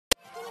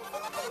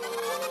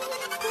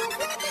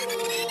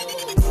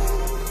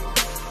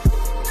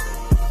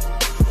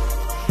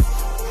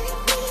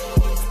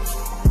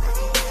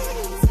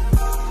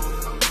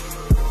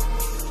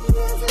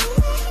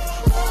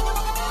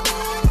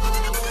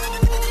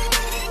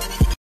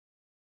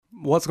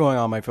What's going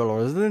on, my fellow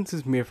residents?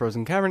 It's me,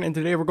 TheFrozenCavern, and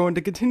today we're going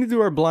to continue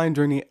through our blind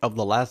journey of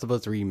The Last of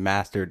Us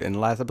Remastered. In the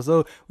last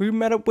episode, we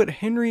met up with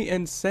Henry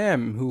and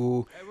Sam,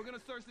 who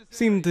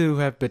seemed to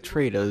have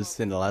betrayed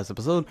us in the last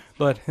episode,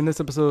 but in this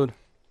episode,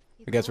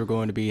 I guess we're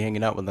going to be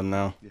hanging out with them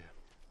now. Yeah.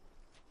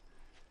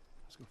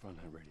 Let's go find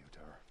that radio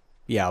tower.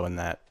 Yeah, when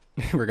that.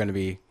 We're going to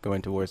be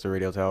going towards the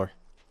radio tower.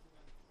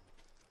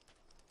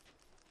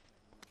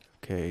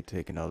 Okay,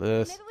 taking all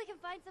this. Maybe we can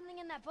find something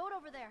in that boat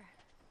over there.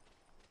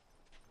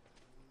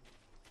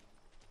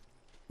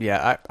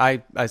 Yeah,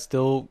 I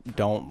still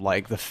don't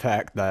like the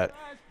fact that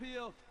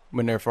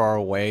when they're far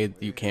away,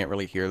 you can't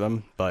really hear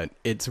them, but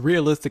it's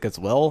realistic as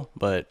well,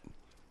 but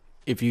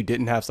if you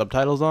didn't have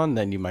subtitles on,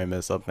 then you might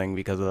miss something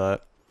because of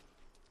that.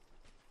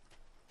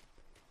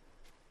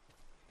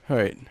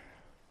 Alright,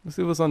 let's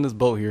see what's on this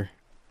boat here.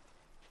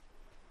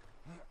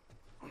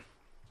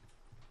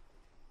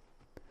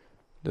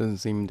 Doesn't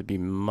seem to be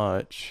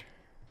much.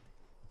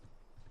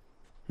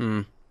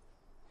 Whoa.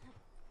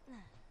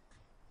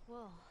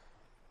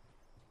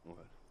 What?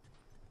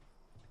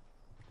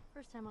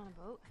 First time on a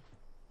boat.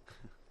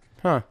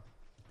 Huh.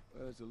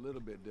 Well, it's a little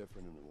bit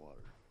different in the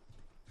water.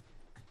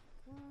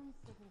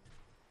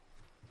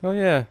 Oh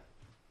yeah.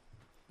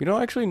 We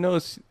don't actually know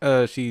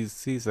she's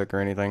seasick or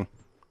anything.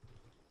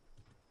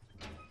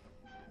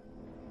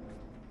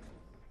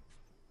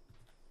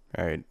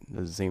 Alright,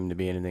 doesn't seem to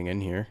be anything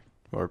in here.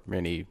 Or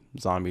any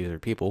zombies or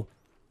people.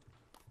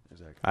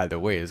 Exactly. Either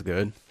way is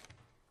good.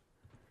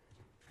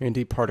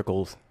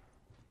 Anti-particles.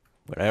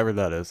 Whatever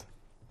that is.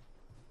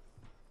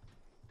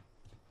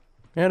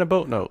 And a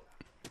boat note.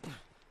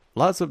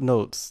 Lots of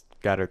notes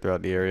scattered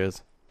throughout the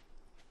areas.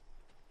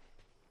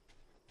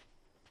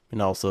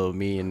 And also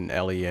me and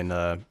Ellie and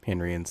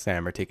Henry and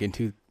Sam are taking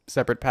two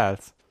separate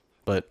paths.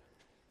 But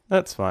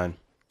that's fine.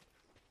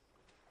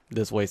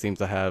 This way seems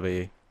to have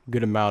a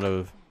good amount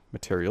of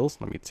materials.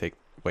 Let me take...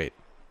 Wait.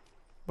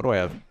 What do I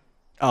have?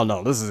 Oh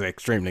no, this is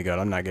extremely good.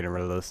 I'm not getting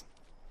rid of this.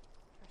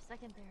 For a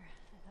second there,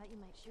 I thought you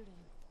might shoot him.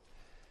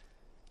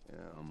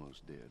 Yeah,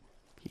 almost did.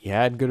 He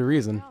had good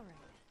reason. You're all right.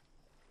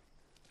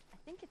 I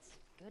think it's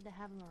good to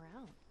have him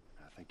around.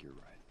 I think you're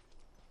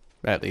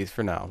right. At least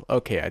for now.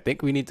 Okay, I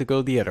think we need to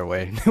go the other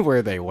way,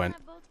 where they went.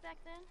 Have boats back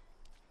then?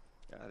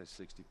 Yeah, I had a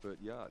 60-foot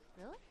yacht.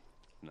 Really?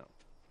 No.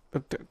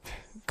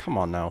 Come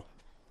on now.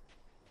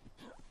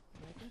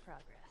 Making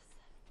progress.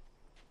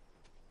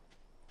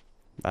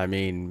 I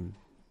mean,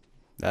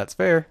 that's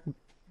fair.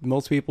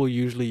 Most people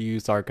usually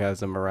use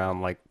sarcasm around,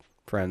 like,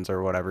 friends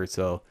or whatever,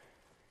 so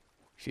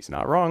she's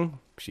not wrong.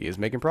 She is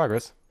making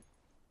progress.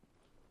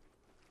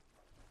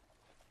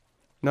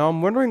 Now,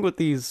 I'm wondering what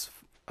these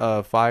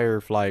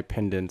firefly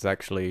pendants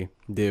actually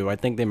do. I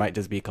think they might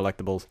just be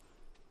collectibles.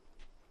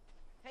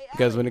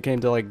 Because when it came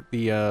to, like,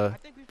 the,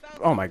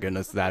 oh my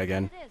goodness, that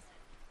again.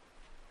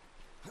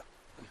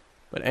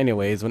 But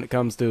anyways, when it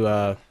comes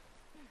to,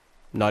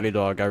 Naughty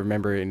Dog, I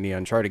remember in the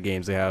Uncharted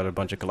games they had a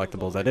bunch of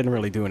collectibles that didn't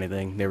really do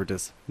anything. They were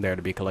just there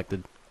to be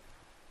collected.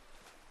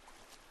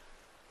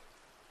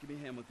 Give me a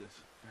hand with this.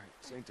 All right,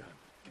 same time.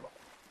 Come on.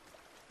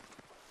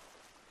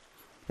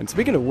 And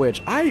speaking of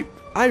which, I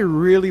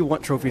really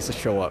want trophies to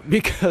show up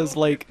because,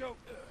 like,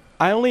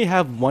 I only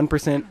have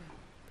 1%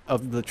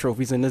 of the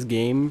trophies in this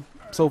game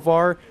so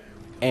far,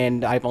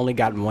 and I've only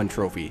gotten one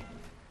trophy.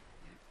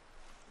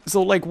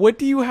 So, like, what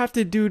do you have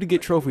to do to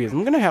get trophies?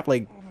 I'm gonna have,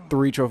 like,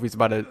 3 trophies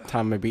by the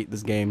time I beat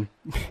this game.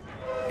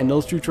 And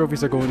those 2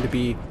 trophies are going to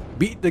be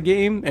beat the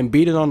game and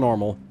beat it on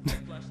normal.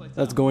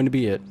 That's going to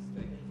be it.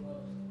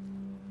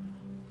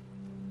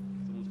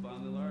 Someone's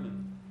finally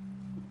learning.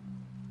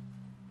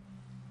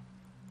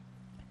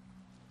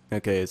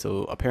 Okay,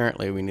 so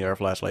apparently we need our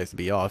flashlights to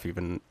be off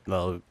even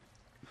though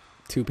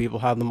 2 people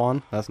have them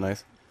on. That's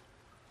nice.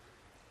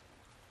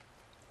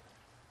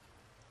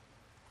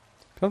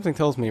 Something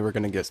tells me we're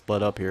gonna get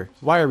split up here.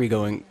 Why are we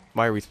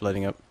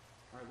splitting up?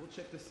 All right, we'll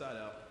check this side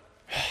out.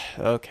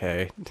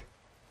 Okay.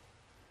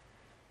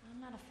 I'm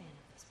not a fan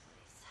of this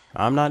place.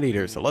 I'm not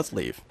either, so let's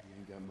leave. You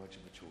ain't got much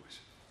of a choice.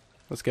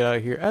 Let's get out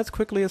of here as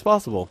quickly as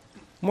possible.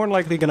 More than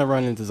likely gonna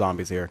run into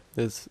zombies here.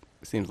 This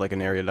seems like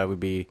an area that would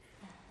be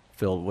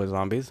filled with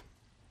zombies.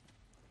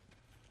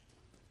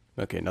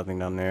 Okay, nothing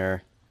down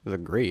there. There's a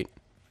grate.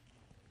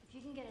 If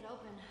you can get it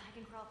open, I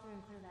can crawl through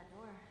and clear that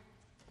door.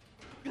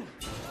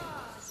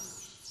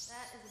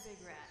 That is a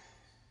big rat.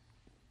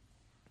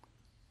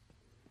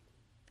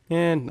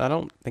 And I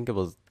don't think it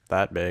was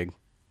that big.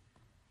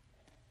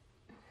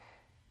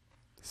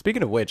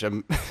 Speaking of which,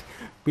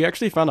 we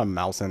actually found a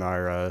mouse in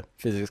our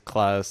physics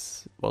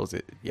class, what was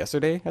it,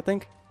 yesterday, I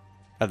think?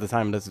 At the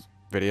time of this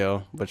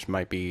video, which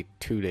might be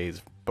 2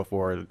 days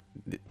before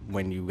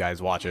when you guys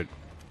watch it.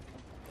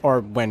 Or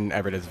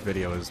whenever this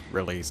video is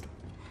released.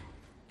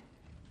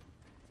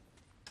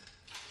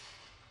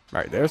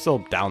 Alright, they're still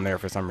down there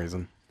for some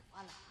reason.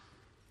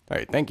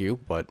 Alright, thank you,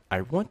 but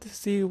I want to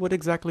see what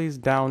exactly is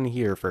down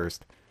here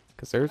first.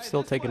 Because they're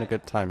still taking a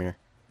good time here.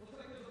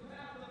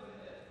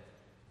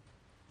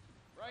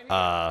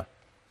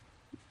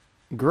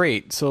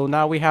 Great, so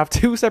now we have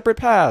 2 separate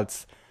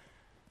paths.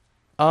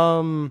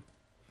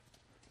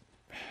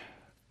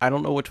 I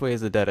don't know which way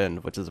is the dead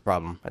end, which is a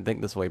problem. I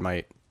think this way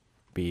might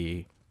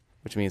be,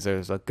 which means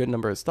there's a good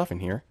number of stuff in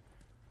here.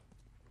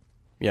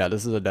 Yeah,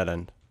 this is a dead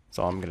end.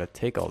 So I'm going to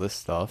take all this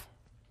stuff.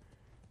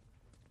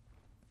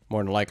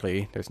 More than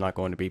likely, there's not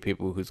going to be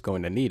people who's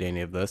going to need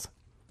any of this.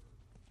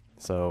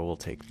 So we'll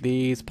take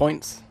these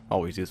points.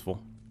 Always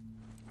useful.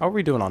 How are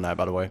we doing on that,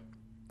 by the way?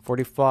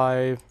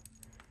 45.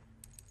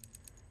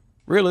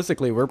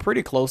 Realistically, we're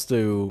pretty close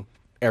to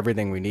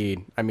everything we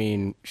need. I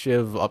mean,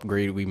 Shiv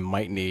upgrade we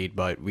might need,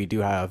 but we do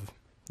have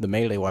the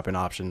melee weapon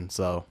option,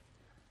 so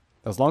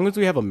as long as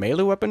we have a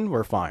melee weapon,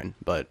 we're fine.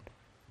 But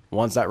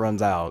once that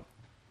runs out,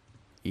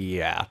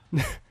 yeah.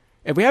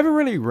 And we haven't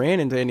really ran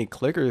into any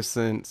clickers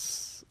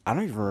since, I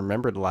don't even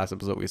remember the last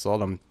episode we saw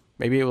them.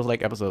 Maybe it was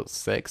like episode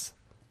 6.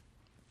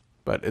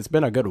 But it's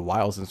been a good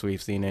while since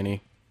we've seen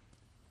any.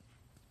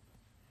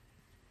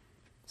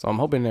 So I'm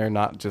hoping they're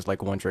not just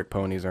like one-trick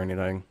ponies or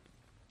anything.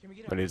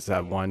 But they just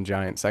have one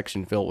giant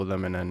section filled with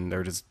them and then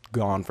they're just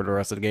gone for the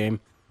rest of the game.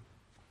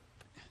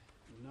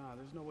 Nah,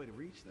 there's no way to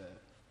reach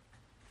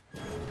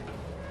that.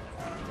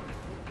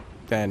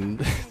 Then...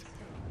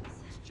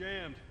 It's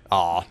jammed.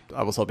 Aw,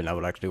 I was hoping that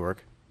would actually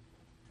work.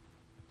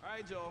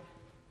 Alright, Joel.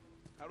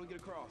 How do we get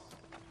across?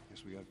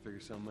 Guess we gotta figure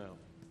something out.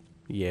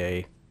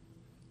 Yay.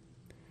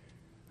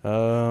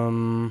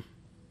 More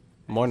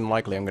than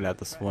likely I'm gonna have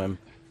to swim.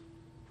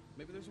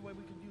 Maybe there's a way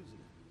we can use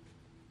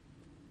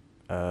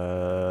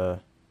it.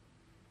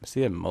 I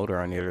see a motor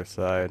on the other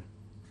side.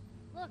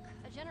 Look,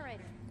 a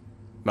generator.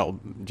 Well,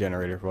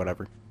 generator,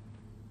 whatever.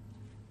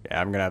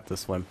 Yeah, I'm gonna have to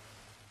swim.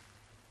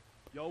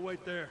 Y'all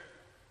wait there.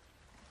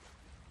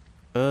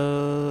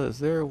 Is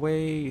there a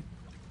way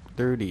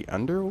through the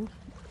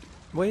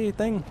underway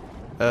thing?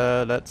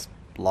 That's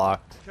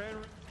blocked.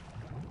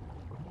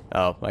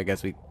 Oh, I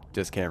guess we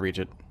just can't reach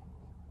it.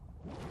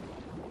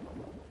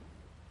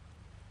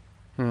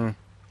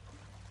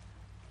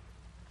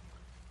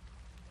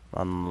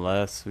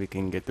 Unless we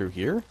can get through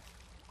here?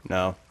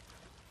 No.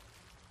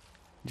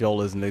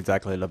 Joel isn't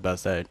exactly the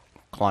best at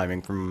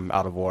climbing from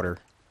out of water.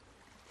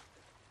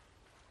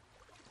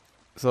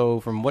 So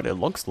from what it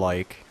looks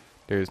like,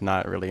 there's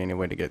not really any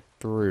way to get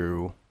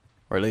through.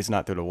 Or at least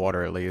not through the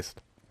water at least.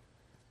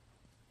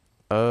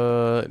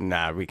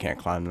 Nah, we can't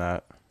climb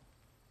that.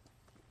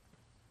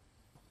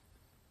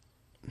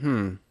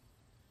 I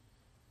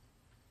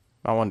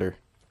wonder.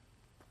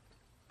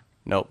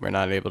 Nope, we're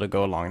not able to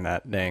go along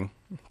that. Dang.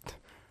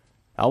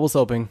 I was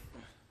hoping.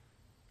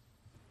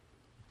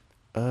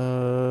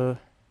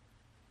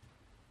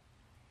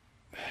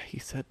 He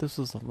said this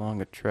was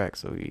along a track,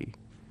 so he...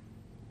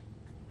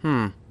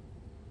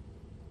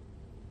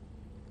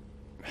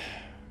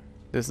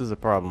 This is a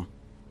problem.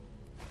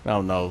 I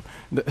don't know.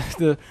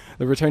 The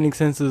returning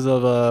senses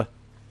of,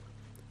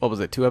 what was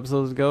it, 2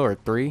 episodes ago, or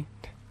 3?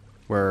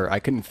 Where I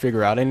couldn't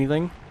figure out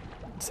anything.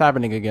 It's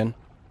happening again.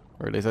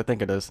 Or at least I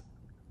think it is.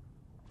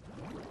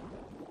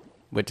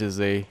 Which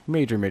is a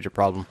major, major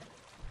problem.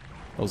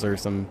 Those are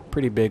some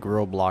pretty big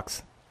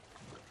roadblocks.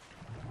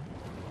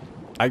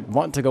 I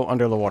want to go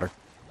under the water.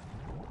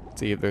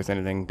 See if there's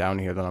anything down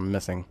here that I'm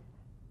missing.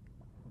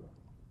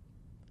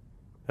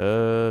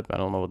 I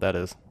don't know what that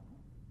is.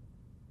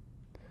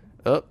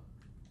 Oh.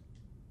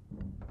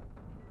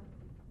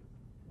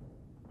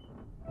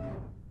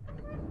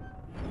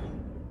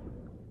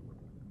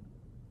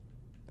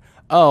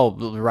 Oh,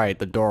 right,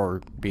 the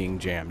door being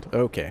jammed.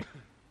 Okay.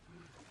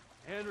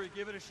 Henry,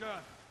 give it a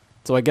shot.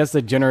 So I guess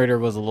the generator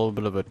was a little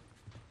bit of a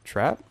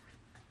trap?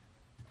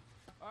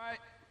 Alright.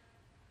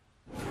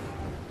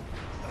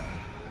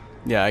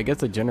 Yeah, I guess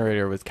the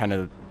generator was kind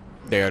of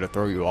there to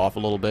throw you off a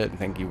little bit and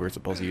think you were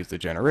supposed to use the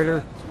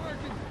generator. It's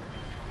working.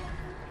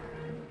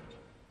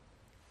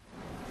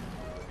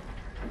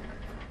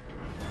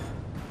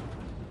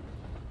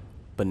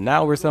 But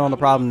now we're still on the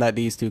problem that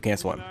these two can't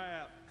swim.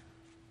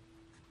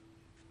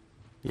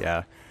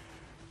 Yeah.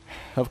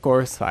 Of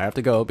course, I have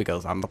to go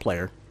because I'm the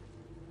player.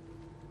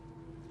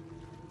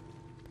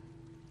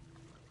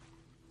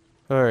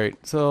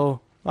 Alright,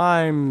 so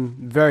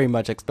I'm very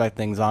much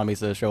expecting zombies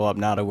to show up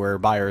now that we're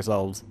by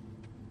ourselves.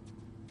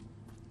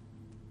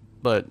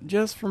 But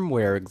just from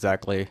where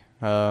exactly?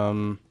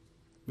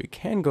 We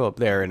can go up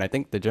there, and I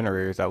think the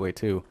generator's that way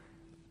too.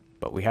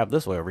 But we have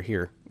this way over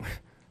here.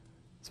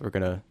 So we're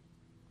gonna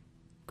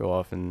go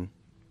off and...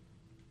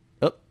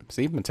 Oh,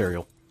 see?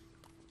 Material.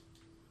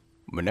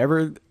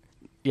 Whenever...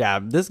 Yeah,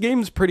 this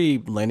game's pretty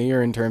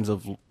linear in terms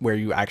of where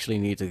you actually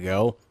need to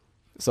go.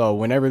 So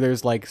whenever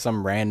there's like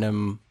some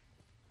random...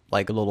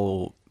 like a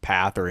little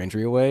path or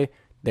entryway,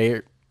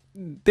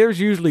 there's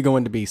usually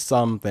going to be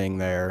something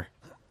there.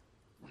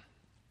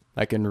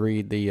 I can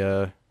read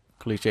the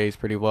cliches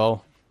pretty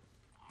well.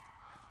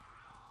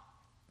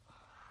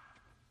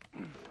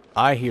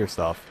 I hear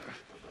stuff.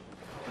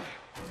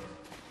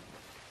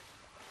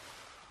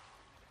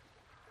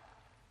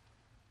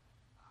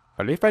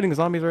 Are they fighting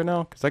zombies right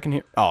now? Because I can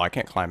hear... Oh, I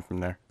can't climb from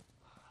there.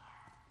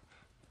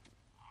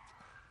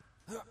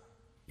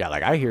 Yeah,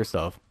 like I hear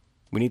stuff.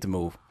 We need to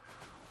move.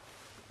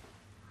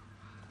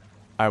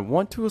 I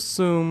want to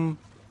assume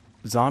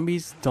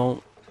zombies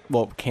don't...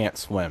 well, can't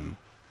swim.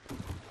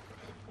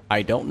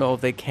 I don't know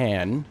if they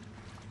can,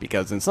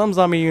 because in some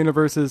zombie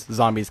universes,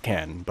 zombies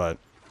can, but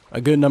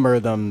a good number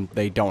of them,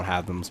 they don't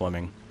have them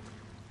swimming.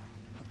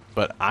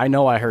 But I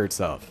know I heard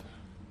stuff.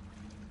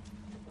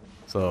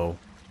 So,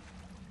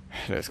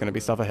 there's gonna be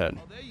stuff ahead.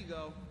 Oh, there you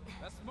go.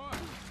 That's smart.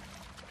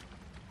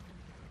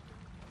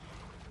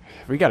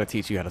 We gotta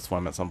teach you how to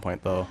swim at some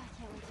point, though.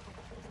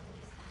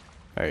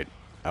 Alright,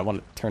 I want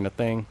to turn the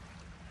thing.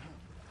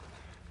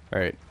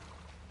 Alright.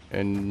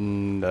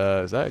 And,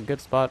 is that a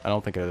good spot? I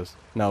don't think it is.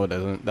 No, it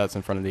isn't. That's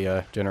in front of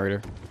the,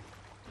 generator.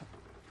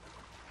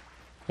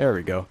 There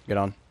we go. Get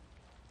on.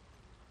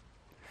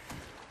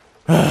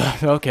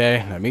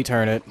 Okay, let me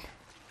turn it.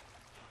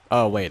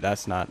 Oh, wait,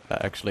 that's not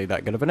actually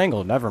that good of an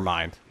angle. Never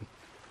mind.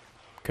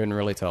 Couldn't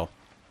really tell.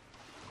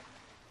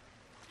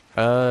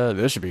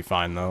 This should be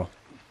fine, though.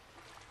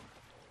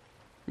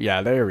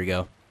 Yeah, there we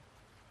go.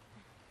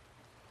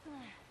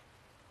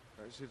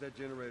 Alright, see if that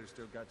generator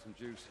still got some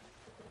juice.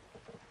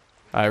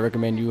 I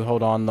recommend you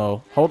hold on,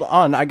 though. Hold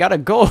on, I gotta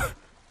go!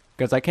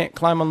 Because I can't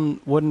climb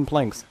on wooden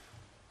planks.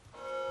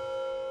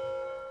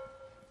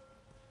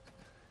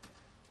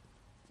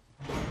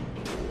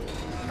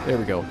 There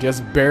we go.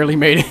 Just barely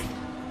made it.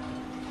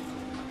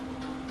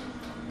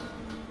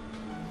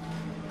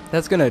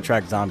 That's gonna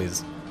attract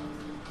zombies.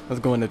 That's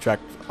going to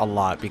attract a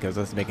lot because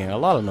that's making a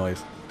lot of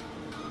noise.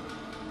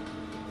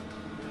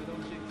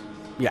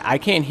 Yeah, I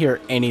can't hear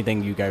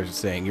anything you guys are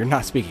saying. You're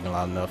not speaking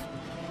loud enough.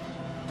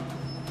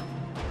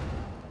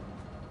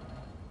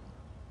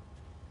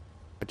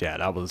 But yeah,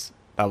 that was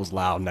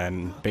loud,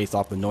 and based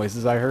off the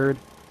noises I heard,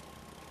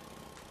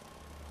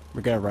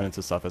 we're gonna run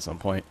into stuff at some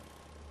point.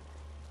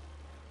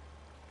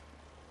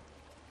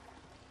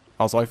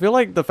 Also, I feel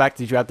like the fact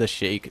that you have to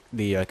shake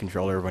the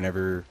controller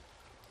whenever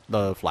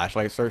the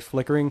flashlight starts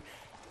flickering,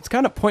 it's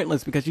kind of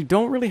pointless because you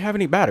don't really have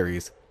any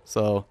batteries.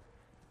 So,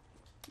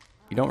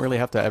 you don't really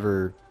have to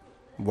ever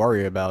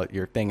worry about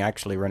your thing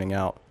actually running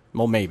out.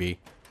 Well, maybe.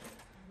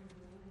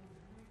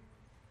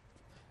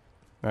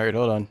 Alright,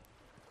 hold on.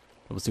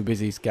 I was too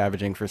busy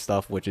scavenging for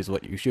stuff, which is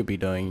what you should be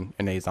doing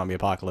in a zombie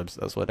apocalypse.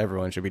 That's what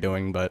everyone should be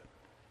doing, but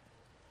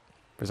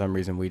for some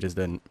reason we just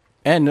didn't.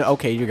 And,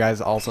 okay, you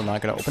guys are also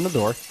not going to open the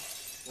door. What?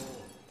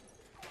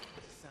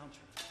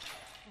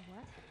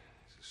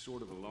 It's a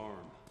sort of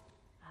alarm.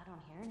 I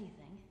don't hear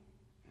anything.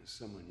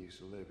 Someone used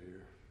to live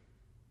here.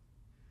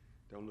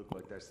 Don't look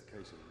like that's the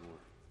case anymore.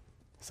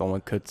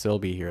 Someone could still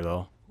be here,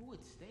 though. Who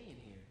would stay in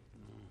here?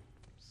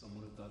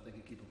 Someone who thought they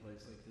could keep a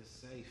place like this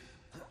safe.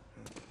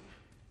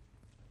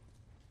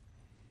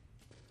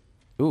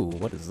 Ooh,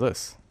 what is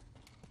this?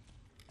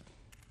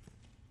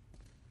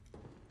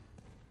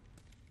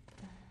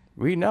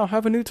 We now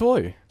have a new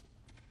toy.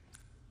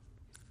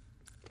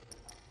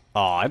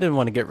 Oh, I didn't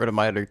want to get rid of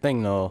my other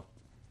thing, though.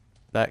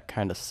 That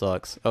kind of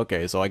sucks.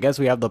 Okay, so I guess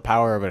we have the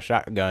power of a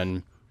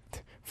shotgun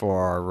for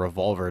our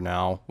revolver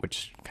now,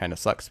 which kind of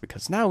sucks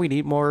because now we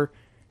need more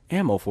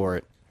ammo for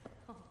it.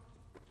 Calm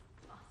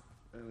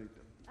down.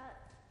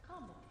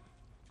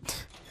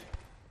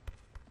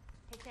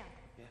 Hey, Sam.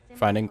 Stand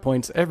Finding up.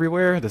 points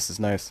everywhere. This is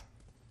nice.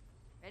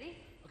 Ready?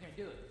 Okay,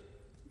 do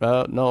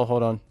it. No,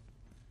 hold on.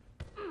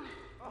 Did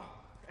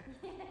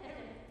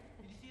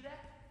you see that?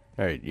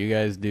 Alright, you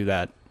guys do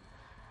that.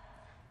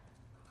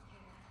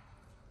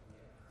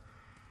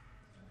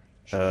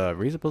 Are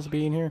we supposed to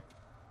be in here?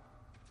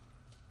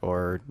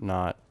 Or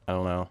not? I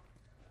don't know.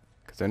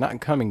 Because they're not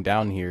coming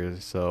down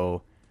here,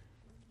 so...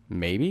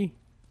 Maybe?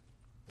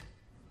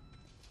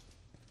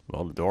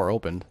 Well, the door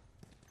opened.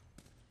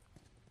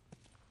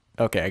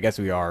 Okay, I guess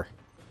we are.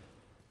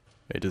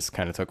 It just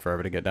kind of took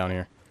forever to get down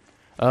here.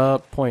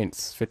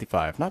 Points.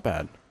 55. Not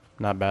bad.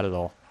 Not bad at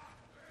all.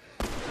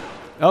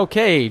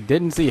 Okay,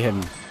 didn't see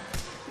him.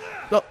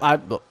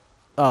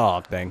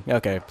 Oh, dang.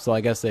 Okay, so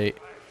I guess they...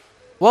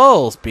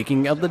 Whoa,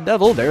 speaking of the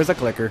devil, there's a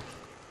clicker.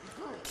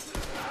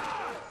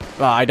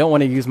 I don't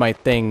want to use my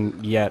thing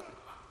yet.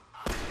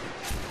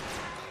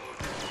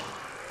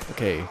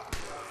 Okay.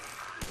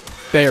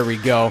 There we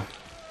go.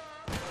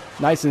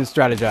 Nice and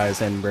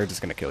strategized, and we're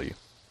just gonna kill you.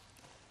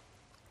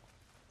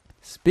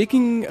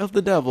 Speaking of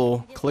the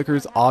devil,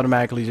 clickers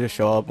automatically just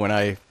show up when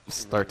I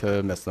start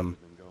to miss them.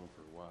 Been gone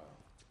for a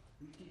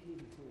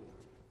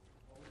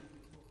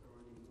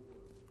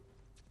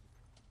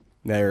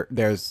while.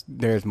 There's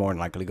more than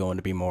likely going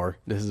to be more.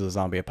 This is a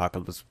zombie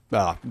apocalypse.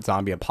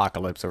 Zombie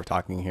apocalypse we're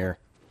talking here.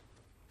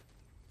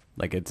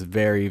 Like, it's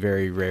very,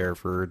 very rare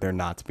for there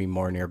not to be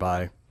more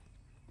nearby.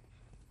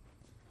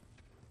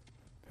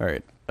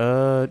 Alright,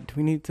 do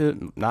we need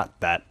to... Not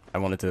that. I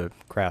wanted to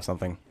craft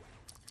something.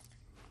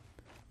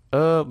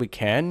 We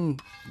can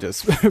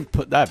just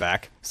put that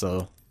back.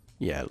 So,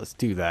 yeah, let's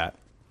do that.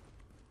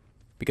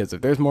 Because if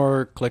there's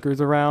more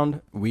clickers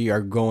around, we are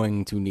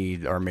going to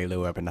need our melee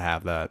weapon to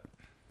have that.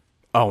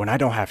 Oh, and I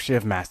don't have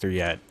Shiv Master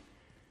yet.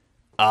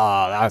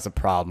 Ah, that's a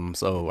problem.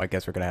 So, I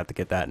guess we're going to have to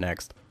get that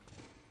next.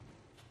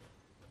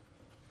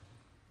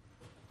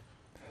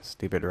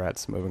 Stupid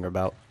rats moving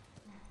about.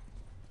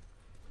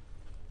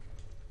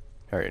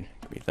 Alright,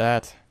 give me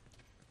that.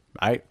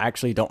 I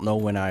actually don't know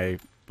when I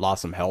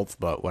lost some health,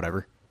 but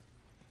whatever.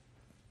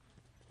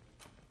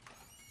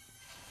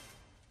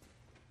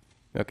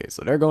 Okay,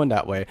 so they're going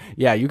that way.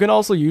 Yeah, you can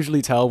also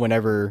usually tell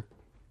whenever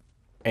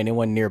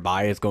anyone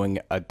nearby is going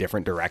a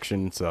different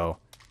direction, so.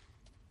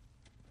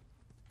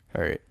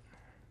 Alright.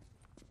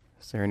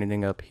 Is there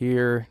anything up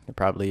here? There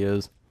probably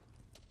is.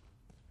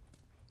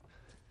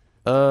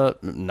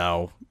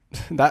 No.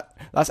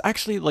 That's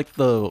actually like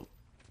the...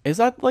 Is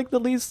that like the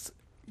least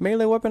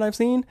melee weapon I've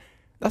seen?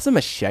 That's a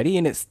machete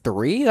and it's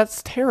 3?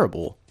 That's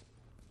terrible.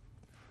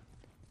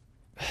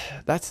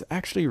 That's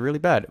actually really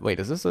bad. Wait,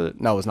 is this a...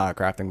 No, it's not a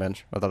crafting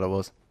bench. I thought it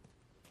was.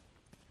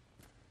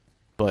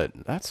 But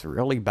that's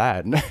really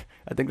bad.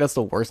 I think that's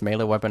the worst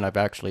melee weapon I've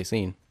actually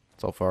seen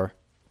so far.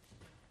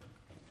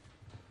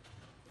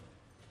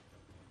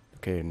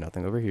 Okay,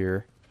 nothing over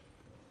here.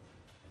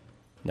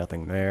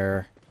 Nothing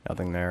there.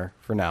 Nothing there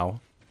for now.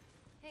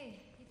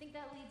 Hey, you think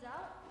that leads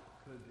out?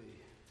 Could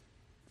be.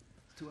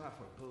 It's too high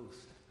for a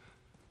boost.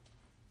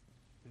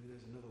 Maybe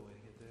there's another way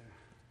to get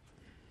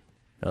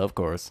there. Of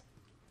course.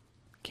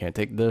 Can't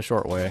take the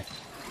short way.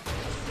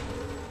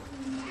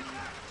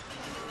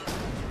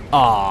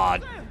 Aw,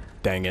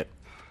 dang it.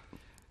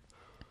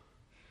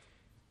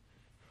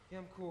 Yeah,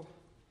 I'm cool.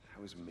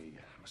 That was me.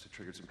 I must have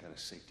triggered some kind of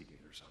safety gate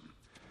or something.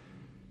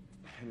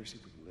 Henry, see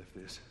if we can lift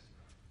this.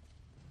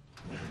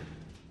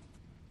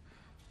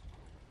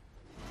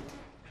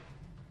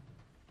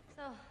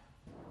 So,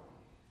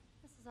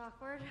 this is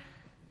awkward.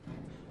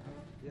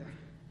 Yeah.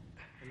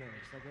 I know.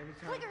 It's like every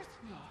time. Clickers!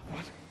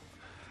 What?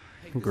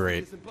 Hey, Great.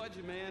 This isn't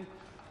budget, man.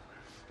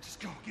 Just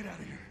go. Get out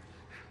of here.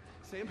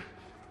 Sam,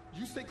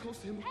 you stay close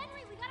to him.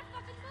 Henry, we gotta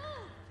fucking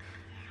move!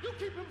 You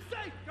keep him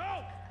safe.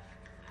 Go.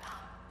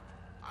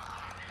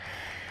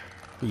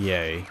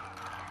 Yay.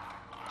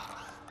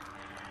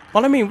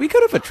 Well, I mean, we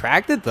could have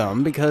attracted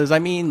them because, I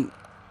mean,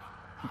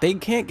 they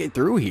can't get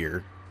through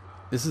here.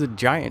 This is a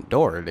giant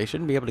door. They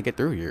shouldn't be able to get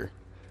through here.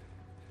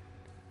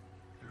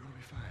 Everyone will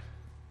be fine.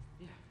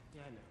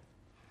 Yeah, I know.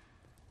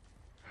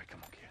 All right,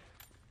 come on, kid.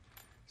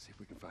 See if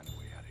we can find a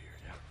way out of here,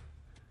 yeah?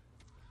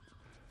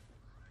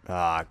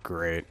 Ah,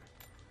 great.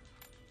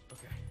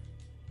 Okay.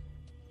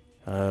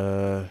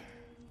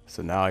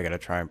 So now I gotta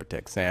try and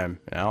protect Sam.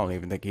 And I don't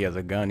even think he has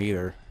a gun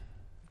either.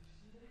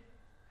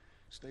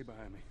 Stay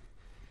behind me.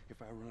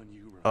 If I run,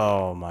 you run.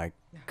 Oh my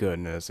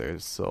goodness,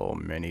 there's so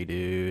many,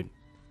 dude.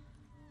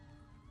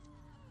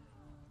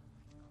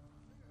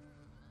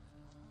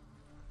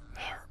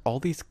 All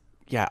these,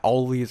 yeah,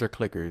 all these are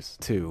clickers,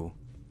 too.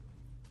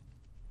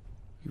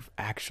 You've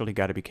actually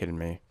got to be kidding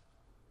me.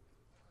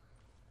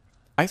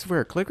 I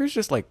swear, clickers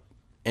just, like,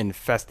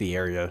 infest the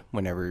area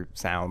whenever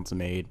sound's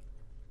made.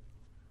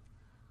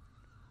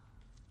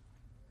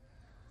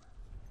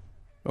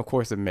 Of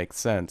course, it makes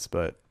sense,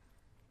 but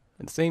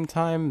at the same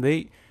time,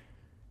 they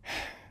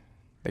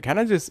kind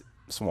of just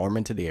swarm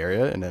into the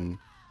area and then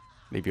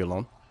leave you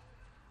alone.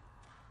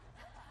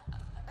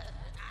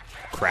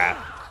 Crap.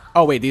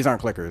 Oh, wait, these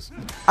aren't clickers.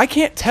 I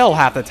can't tell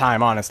half the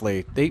time,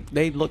 honestly.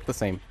 They look the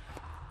same.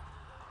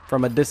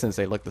 From a distance,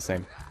 they look the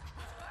same.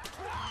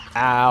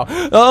 Ow.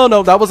 Oh,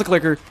 no, that was a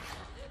clicker.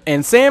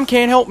 And Sam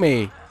can't help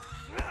me.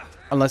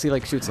 Unless he,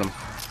 like, shoots them.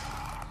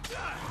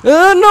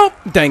 Nope.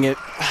 Dang it.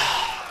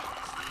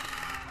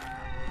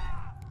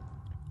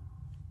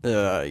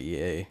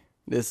 Yay.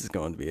 This is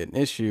going to be an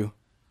issue.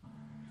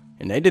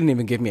 And they didn't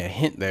even give me a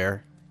hint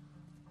there.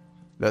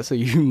 That's so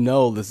you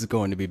know this is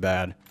going to be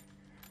bad.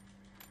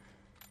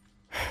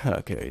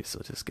 Okay,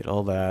 so just get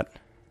all that.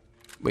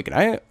 Wait,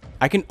 can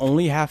I can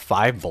only have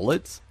 5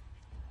 bullets?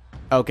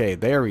 Okay,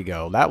 there we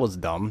go. That was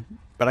dumb.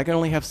 But I can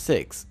only have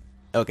 6.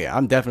 Okay,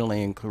 I'm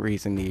definitely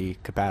increasing the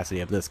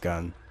capacity of this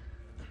gun.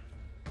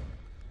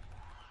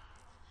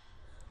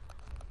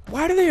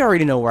 Why do they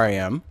already know where I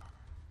am?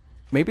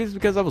 Maybe it's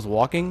because I was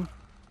walking.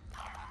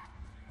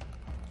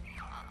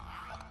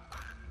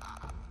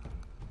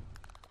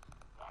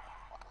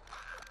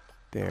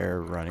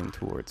 They're running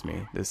towards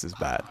me. This is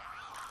bad.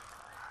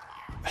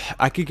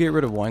 I could get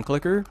rid of one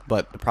clicker,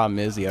 but the problem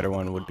is the other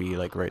one would be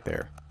like right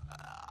there.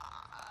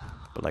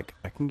 But like,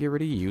 I can get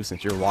rid of you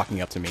since you're walking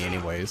up to me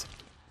anyways.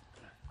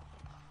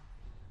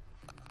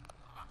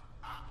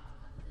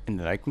 And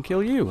then I can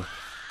kill you.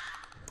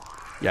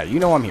 Yeah, you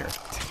know I'm here.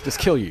 Just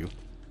kill you.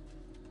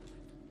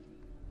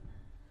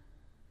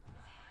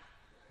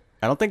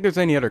 I don't think there's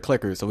any other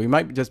clickers, so we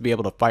might just be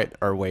able to fight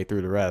our way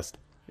through the rest,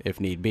 if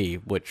need be,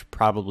 which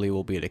probably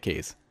will be the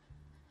case.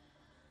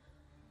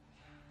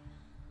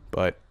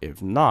 But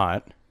if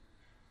not,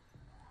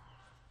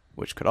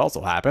 which could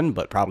also happen,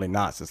 but probably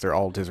not since they're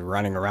all just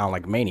running around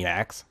like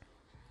maniacs.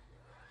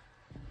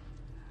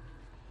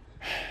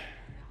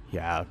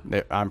 Yeah,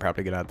 I'm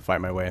probably gonna have to fight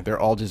my way. They're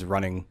all just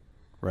running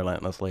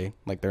relentlessly,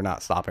 like they're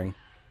not stopping.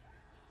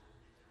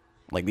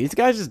 Like these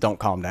guys just don't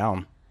calm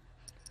down.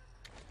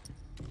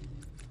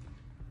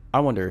 I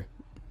wonder,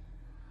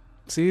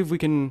 see if we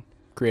can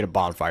create a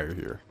bonfire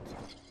here.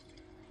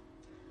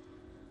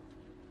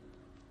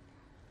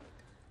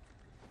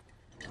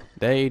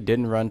 They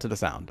didn't run to the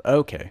sound.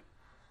 Okay.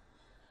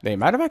 They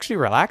might have actually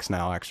relaxed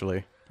now,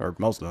 actually. Or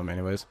most of them,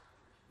 anyways.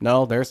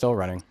 No, they're still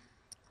running.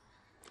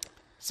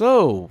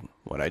 So,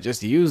 what I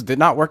just used did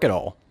not work at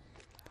all.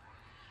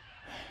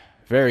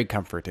 Very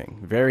comforting.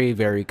 Very,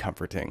 very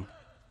comforting.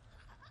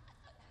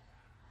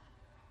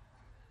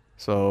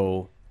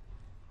 So,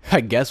 I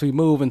guess we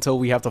move until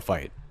we have to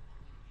fight.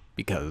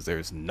 Because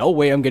there's no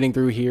way I'm getting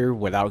through here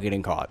without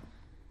getting caught.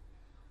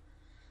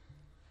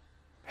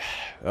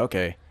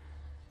 Okay.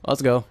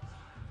 Let's go.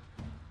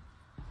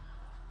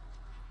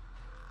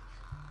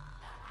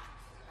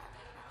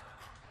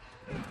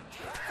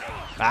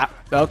 Ah,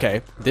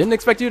 okay. Didn't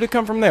expect you to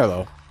come from there,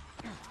 though.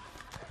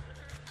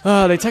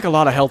 They take a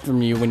lot of health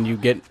from you when you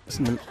get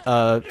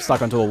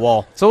stuck onto a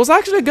wall. So it was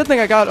actually a good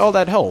thing I got all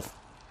that health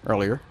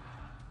earlier.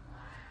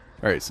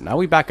 Alright, so now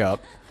we back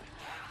up.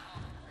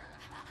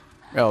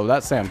 Oh,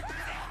 that's Sam.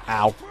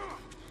 Ow.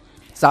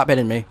 Stop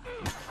hitting me.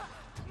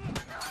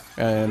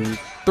 And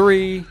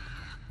 3.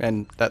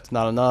 And that's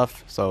not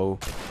enough, so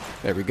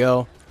there we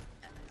go.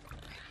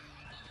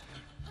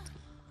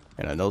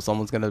 And I know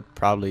someone's gonna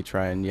probably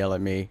try and yell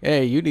at me.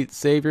 Hey, you need to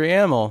save your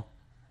ammo.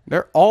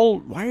 They're all...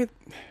 Why...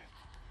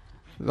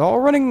 They're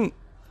all running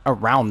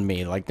around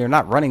me. Like, they're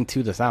not running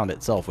to the sound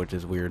itself, which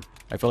is weird.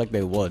 I feel like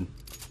they would.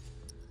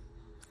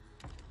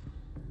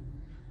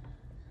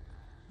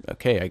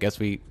 Okay, I guess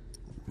we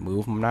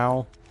move them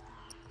now.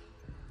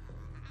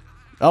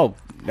 Oh,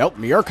 nope.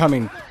 You're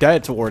coming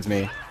dead towards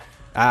me.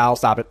 I'll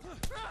stop it.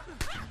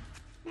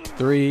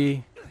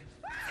 3,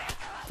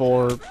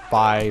 4,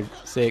 5,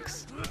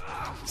 6,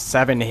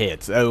 7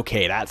 hits.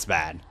 Okay, that's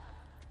bad.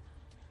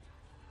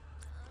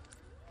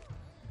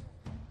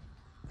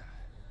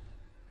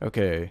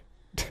 Okay.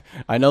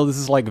 I know this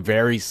is like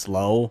very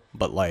slow,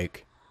 but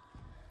like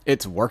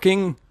it's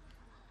working.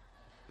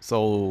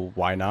 So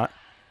why not?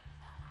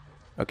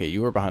 Okay,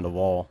 you were behind the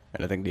wall,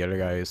 and I think the other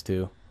guy is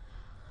too.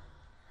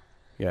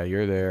 Yeah,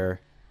 you're there.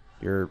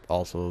 You're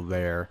also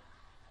there.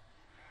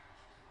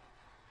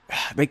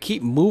 They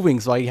keep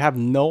moving, so I have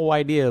no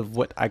idea of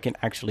what I can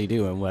actually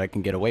do and what I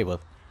can get away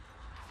with.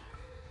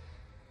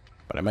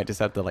 But I might just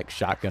have to like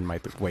shotgun my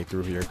way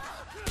through here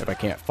if I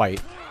can't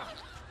fight.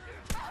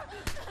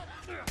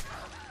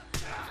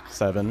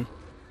 7.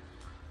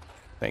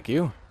 Thank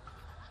you.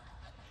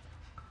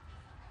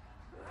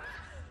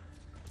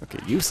 Okay,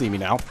 you see me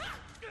now.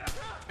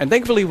 And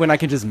thankfully, when I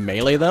can just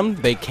melee them,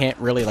 they can't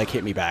really like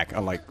hit me back,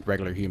 unlike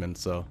regular humans,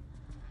 so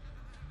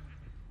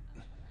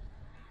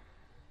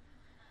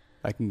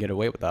I can get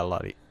away with that a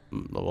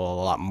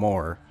lot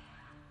more.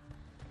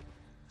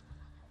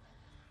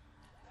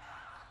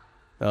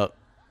 Oh,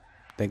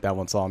 I think that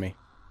one saw me.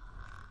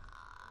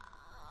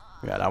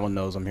 Yeah, that one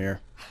knows I'm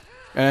here.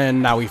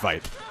 And now we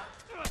fight.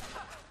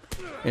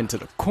 Into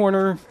the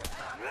corner.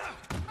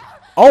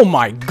 Oh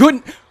my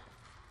goodness!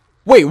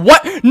 Wait,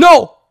 what?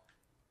 No!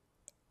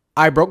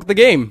 I broke the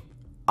game.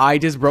 I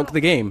just broke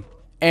the game.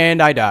 And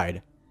I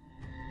died.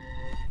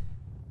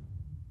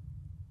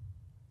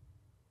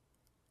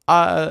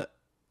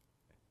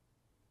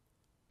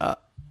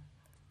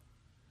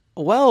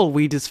 Well,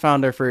 we just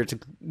found our first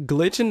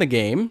glitch in the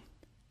game.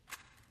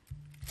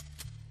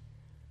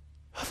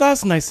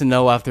 That's nice to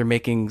know after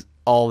making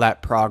all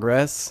that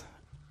progress.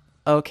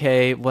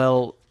 Okay,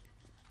 well,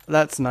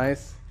 that's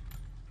nice.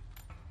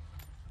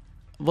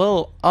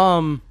 Well,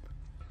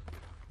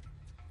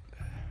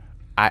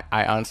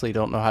 I honestly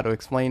don't know how to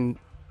explain.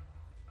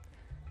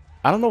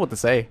 I don't know what to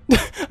say.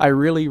 I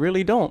really,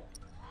 really don't.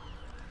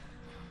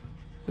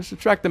 Let's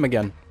subtract them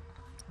again.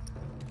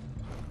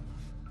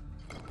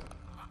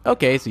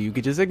 Okay, so you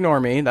could just ignore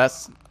me.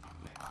 That's...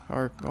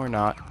 Or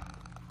not.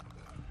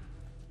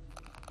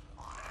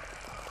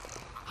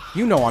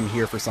 You know I'm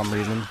here for some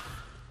reason.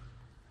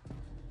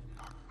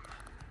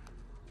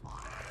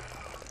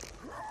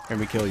 And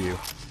we kill you.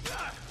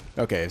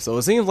 Okay, so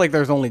it seems like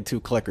there's only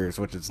 2 clickers,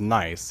 which is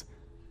nice.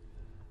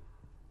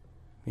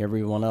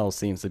 Everyone else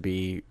seems to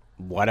be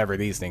whatever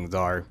these things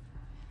are.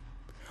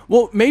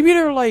 Well, maybe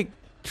they're like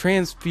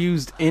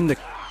transfused into...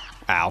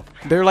 Ow.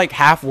 They're like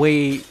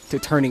halfway to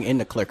turning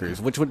into clickers,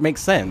 which would make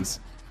sense.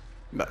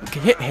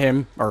 Hit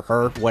him, or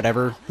her,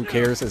 whatever. Who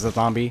cares? Is a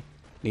zombie.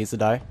 Needs to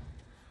die.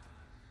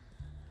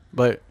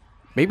 But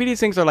maybe these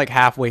things are like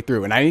halfway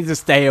through, and I need to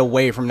stay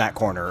away from that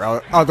corner.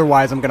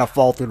 Otherwise, I'm going to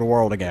fall through the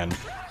world again.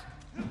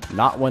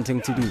 Not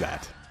wanting to do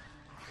that.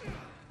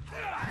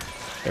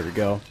 There we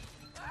go.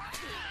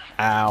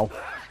 Ow.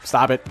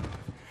 Stop it.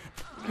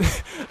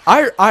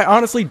 I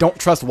honestly don't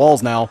trust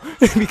walls now.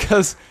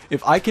 Because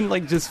if I can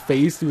like just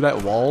phase through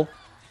that wall,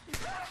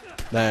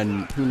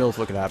 then who knows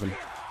what could happen.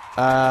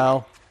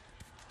 Ow.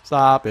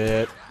 Stop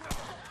it.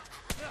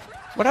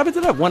 What happened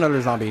to that one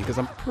other zombie? Because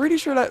I'm pretty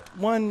sure that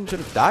one should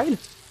have died.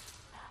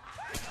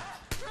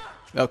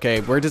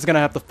 Okay, we're just going to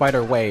have to fight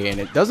our way. And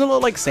it doesn't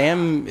look like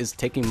Sam is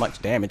taking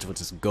much damage, which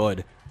is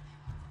good.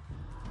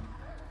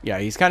 Yeah,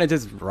 he's kind of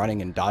just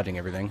running and dodging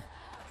everything.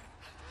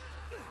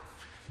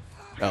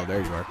 Oh,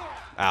 there you are.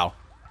 Ow.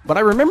 But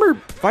I remember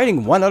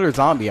fighting one other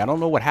zombie. I don't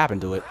know what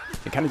happened to it.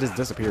 It kind of just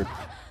disappeared.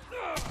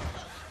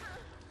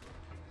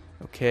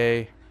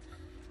 Okay.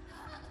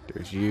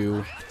 There's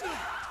you.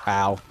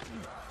 Ow.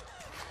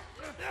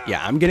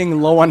 Yeah, I'm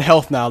getting low on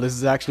health now. This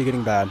is actually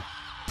getting bad.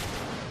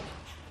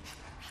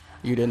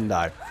 You didn't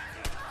die.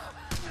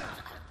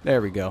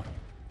 There we go.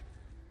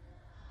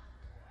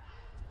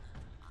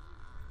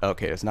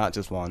 Okay, it's not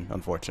just one,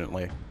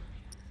 unfortunately.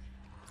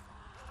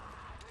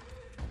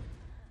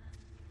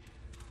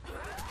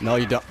 No,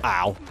 you don't.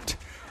 Ow.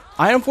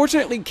 I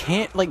unfortunately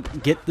can't,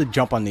 like, get the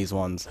jump on these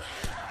ones.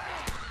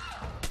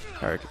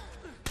 Alright.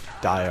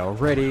 Die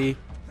already.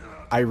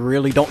 I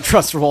really don't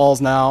trust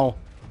walls now.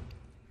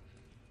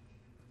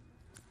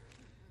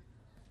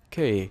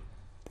 Okay. I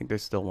think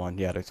there's still one.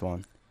 Yeah, there's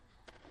one.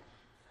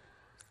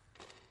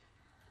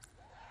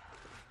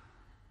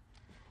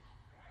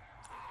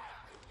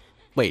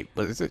 Wait,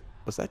 was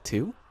that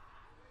two?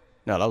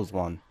 No, that was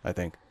one, I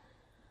think.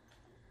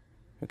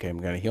 Okay, I'm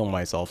gonna heal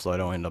myself so I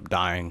don't end up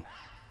dying.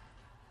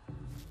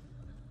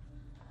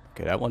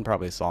 Okay, that one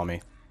probably saw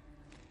me.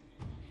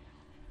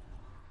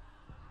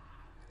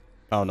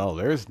 Oh no,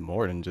 there's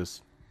more than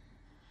just...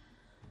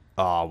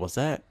 Oh, was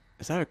that...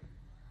 Is that a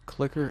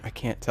clicker? I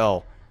can't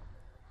tell.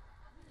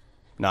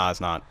 Nah,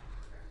 it's not.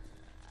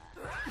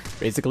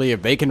 Basically,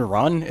 if they can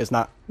run, it's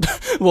not...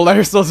 Well,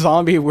 there's the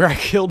zombie where I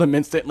killed him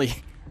instantly.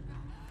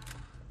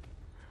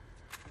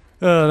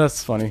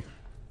 That's funny.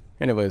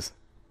 Anyways.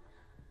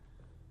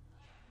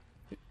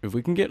 If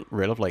we can get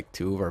rid of, like,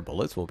 2 of our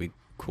bullets, will be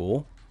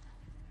cool.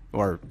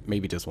 Or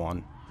maybe just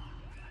one.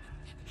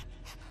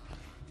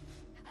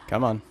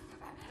 Come on.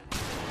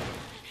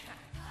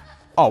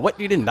 Oh, what?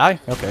 You didn't die?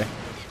 Okay.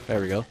 There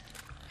we go.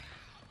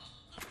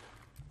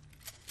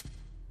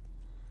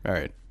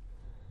 Alright.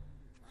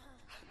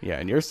 Yeah,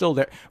 and you're still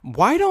there.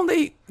 Why don't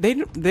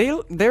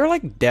they're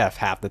like deaf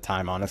half the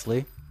time,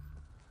 honestly.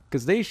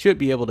 Because they should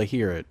be able to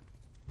hear it.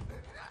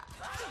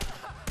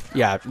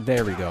 Yeah,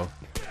 there we go.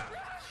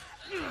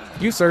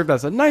 You served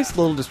as a nice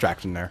little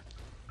distraction there.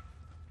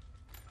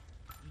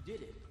 You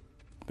did it.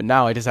 But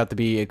now I just have to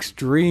be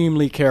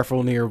extremely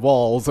careful near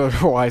walls,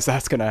 otherwise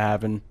that's gonna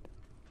happen.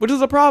 Which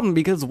is a problem,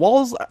 because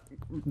walls,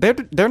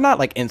 they're not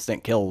like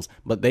instant kills,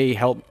 but they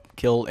help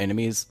kill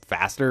enemies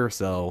faster,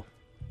 so...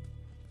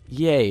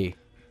 Yay.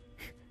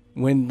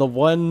 When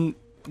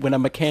a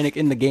mechanic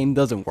in the game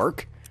doesn't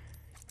work,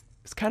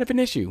 it's kind of an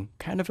issue.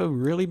 Kind of a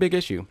really big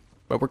issue.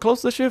 But we're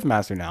close to Shift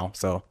Master now,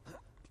 so...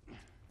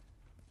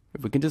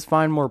 If we can just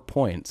find more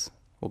points,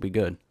 we'll be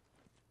good.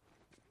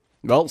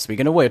 Well,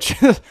 speaking of which,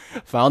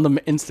 found them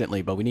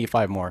instantly, but we need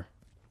 5 more.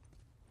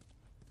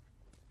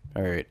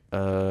 Alright,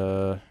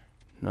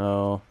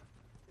 no.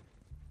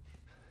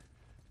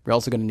 We're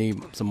also gonna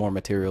need some more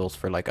materials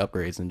for, like,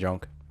 upgrades and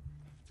junk.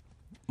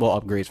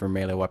 Well, upgrades for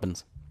melee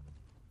weapons.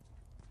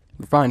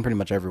 We're fine pretty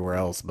much everywhere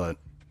else, but...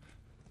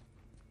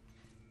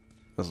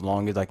 as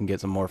long as I can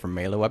get some more from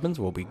melee weapons,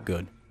 we'll be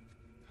good.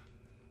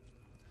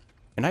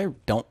 And I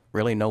don't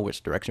really know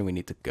which direction we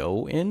need to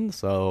go in,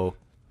 so...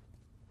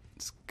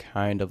 it's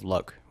kind of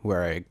luck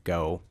where I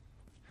go.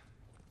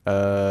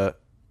 Well,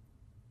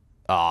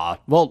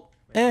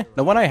 the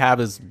one I have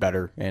is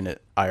better, and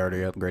I already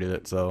upgraded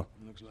it, so...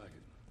 Looks like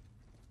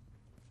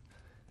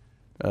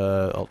it.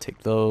 I'll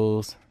take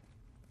those.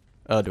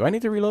 Do I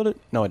need to reload it?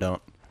 No, I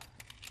don't.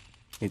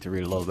 Need to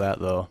reload that,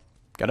 though.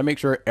 Gotta make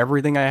sure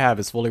everything I have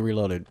is fully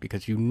reloaded,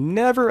 because you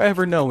never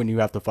ever know when you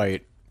have to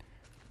fight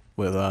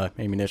with,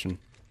 ammunition.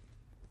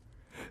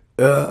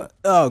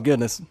 Oh,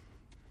 goodness.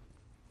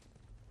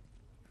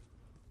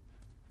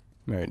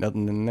 Alright,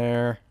 nothing in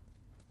there.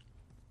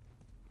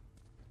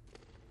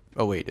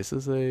 Oh, wait, this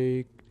is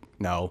a...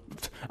 No.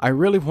 I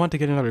really want to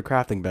get another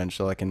crafting bench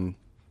so I can,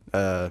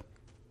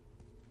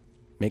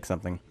 make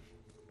something.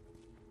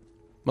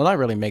 Well, not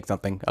really make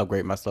something.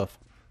 Upgrade my stuff.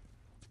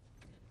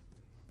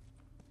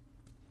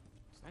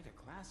 It's like a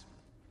classroom.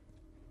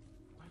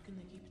 Why couldn't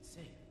they keep it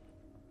safe?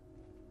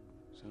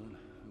 Son,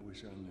 I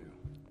wish I knew.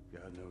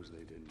 God knows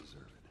they didn't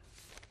deserve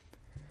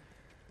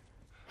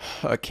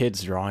it. A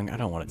kid's drawing. I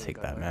don't want to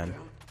take that, man.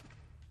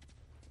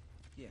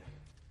 Yeah.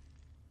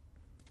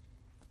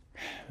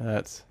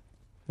 That's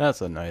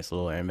a nice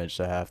little image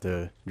to have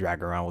to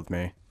drag around with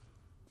me.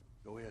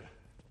 Go ahead.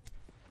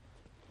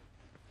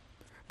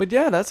 But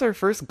yeah, that's our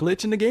first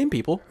glitch in the game,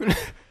 people.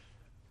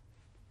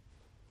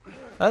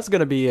 That's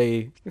gonna be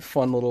a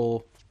fun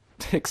little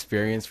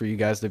experience for you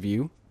guys to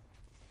view.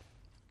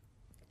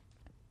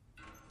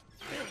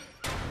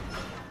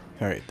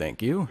 Alright,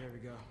 thank you. There we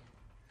go.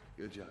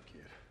 Good job,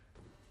 kid.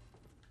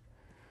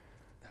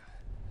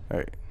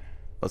 Alright,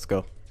 let's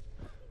go.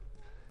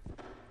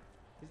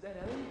 Is that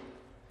Ellie?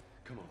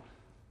 Come on.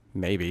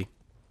 Maybe.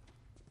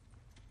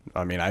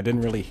 I mean, I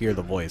didn't really hear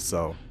the voice,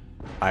 so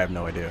I have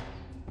no idea.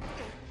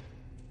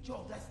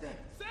 Joel, that's them.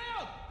 Sam!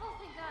 Oh,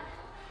 thank God.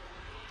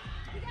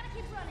 We gotta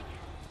keep running.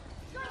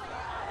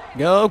 Charlie!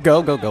 Go,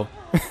 go, go, go.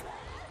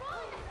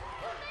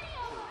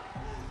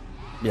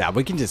 Yeah,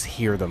 we can just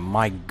hear them.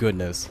 My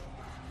goodness.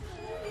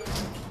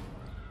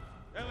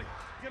 Ellie,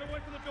 get away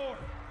from the door.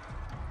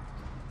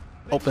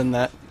 Open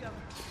that.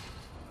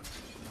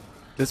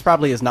 This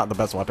probably is not the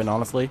best weapon,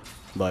 honestly,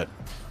 but...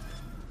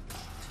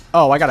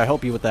 Oh, I gotta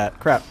help you with that.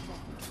 Crap.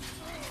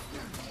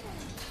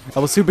 I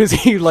was too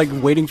busy, like,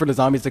 waiting for the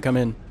zombies to come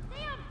in.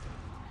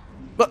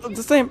 But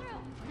the same. Sam,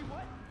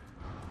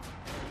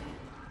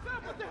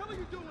 what the hell are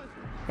you doing?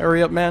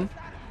 Hurry up, man.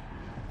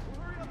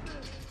 Hurry up there.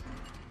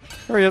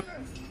 Hurry up. All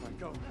right,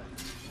 go.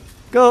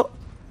 Go.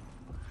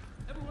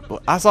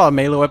 I saw a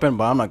melee weapon,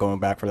 but I'm not going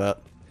back for that.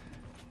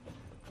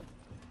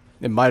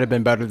 It might have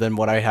been better than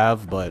what I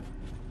have, but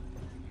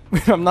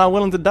I'm not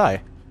willing to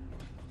die.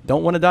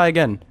 Don't want to die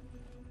again.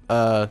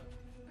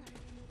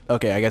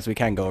 Okay, I guess we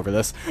can go over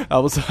this. I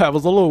was a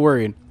little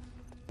worried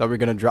that we were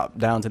gonna drop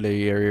down to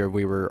the area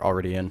we were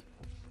already in.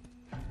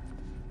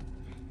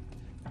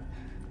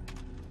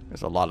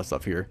 There's a lot of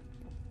stuff here.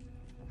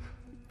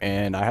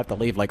 And I have to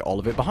leave like all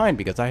of it behind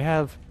because I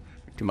have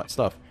too much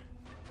stuff.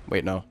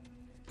 Wait, no.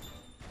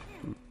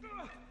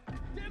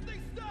 Damn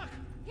thing's stuck!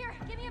 Here,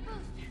 give me a boost.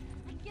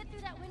 I can get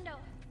through that window.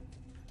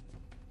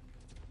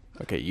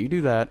 Okay, you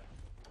do that.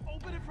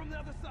 Open it from the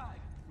other side.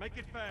 Make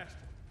it fast.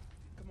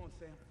 Come on,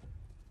 Sam.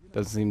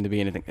 Doesn't seem to be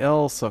anything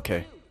else.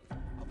 Okay.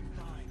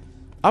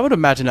 I would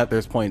imagine that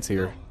there's points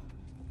here.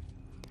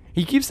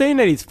 He keeps saying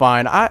that he's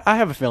fine. I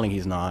have a feeling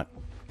he's not.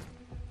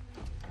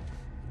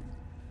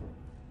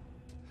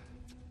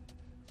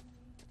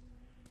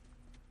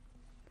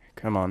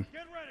 Come on.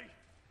 Get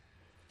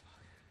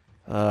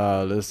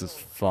ready. This is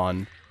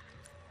fun.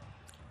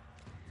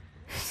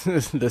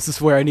 This is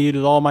where I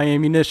needed all my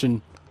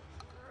ammunition.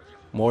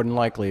 More than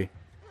likely.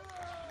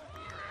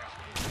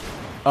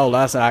 Oh,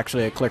 that's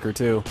actually a clicker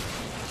too.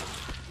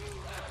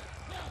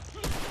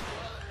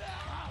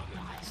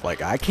 It's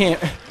like, I can't...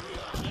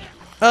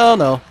 Oh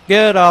no.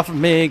 Get off of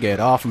me,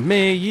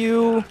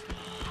 you...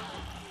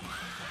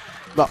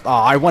 Oh,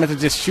 I wanted to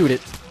just shoot it.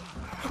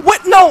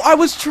 What? No, I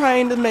was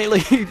trying to melee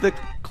the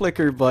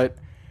clicker, but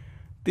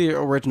the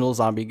original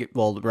zombie,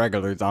 well, the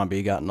regular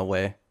zombie got in the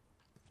way.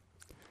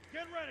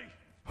 Get ready.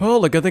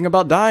 Well, the good thing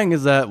about dying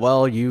is that,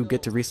 well, you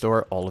get to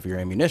restore all of your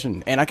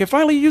ammunition. And I can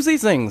finally use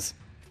these things!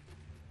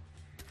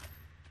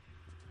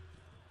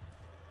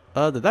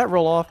 Did that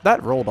roll off?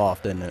 That rolled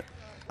off, didn't it?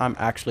 I'm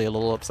actually a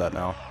little upset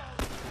now.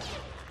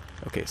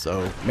 Okay,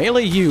 so,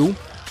 melee you.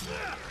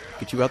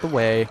 Get you out the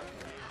way.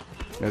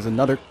 There's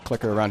another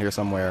clicker around here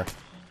somewhere.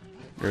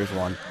 There's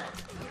one.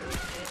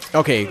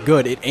 Okay,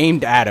 good. It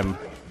aimed at him.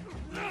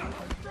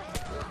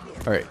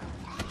 Alright.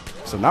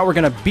 So now we're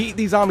gonna beat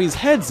these zombies'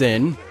 heads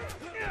in.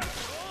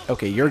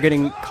 Okay, you're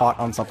getting caught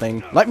on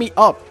something. Let me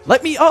up!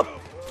 Let me up!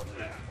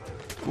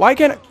 Why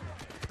can't I...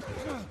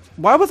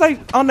 Why was I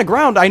on the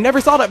ground? I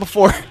never saw that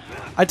before.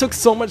 I took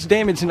so much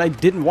damage and I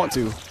didn't want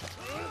to.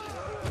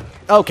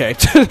 Okay.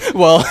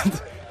 Well,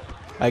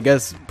 I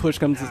guess push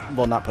comes...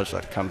 Well, not push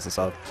that comes to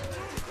shove.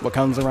 What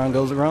comes around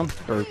goes around?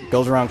 Or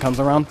goes around comes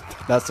around?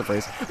 That's the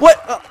phrase. What?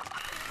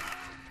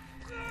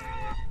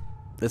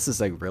 This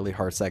is a really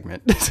hard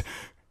segment.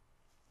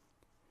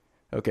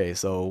 Okay,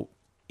 so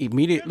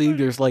immediately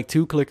there's like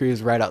 2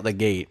 clickers right out the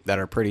gate that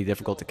are pretty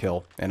difficult to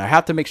kill. And I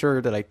have to make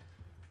sure that I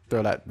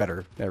throw that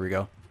better. There we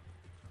go.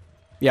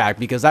 Yeah,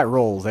 because that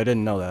rolls. I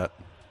didn't know that.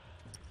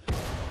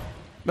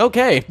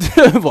 Okay.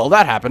 Well,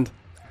 that happened.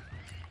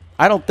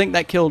 I don't think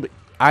that killed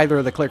either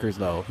of the clickers,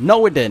 though.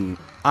 No, it didn't.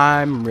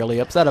 I'm really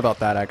upset about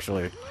that,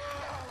 actually.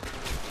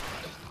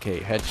 Okay,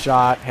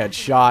 headshot,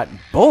 headshot.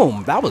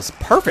 Boom! That was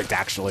perfect,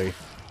 actually.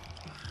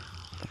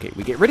 Okay,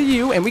 we get rid of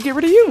you, and we get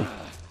rid of you.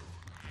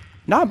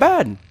 Not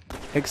bad.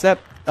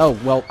 Except, oh,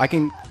 well, I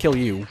can kill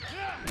you.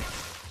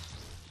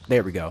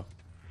 There we go.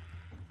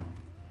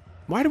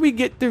 Why do we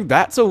get through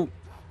that so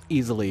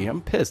easily?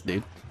 I'm pissed,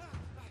 dude.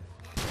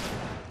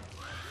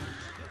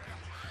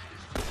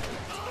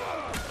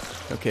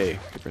 Okay,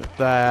 get rid of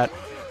that.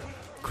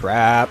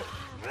 Crap.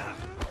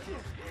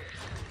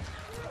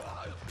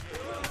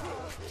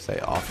 Stay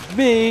off of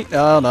me.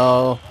 Oh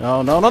no.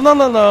 No, no, no, no,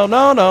 no, no,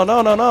 no, no,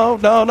 no, no, no,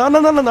 no, no, no,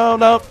 no, no, no,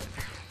 no.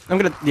 I'm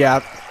gonna,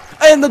 yeah.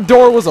 And the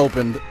door was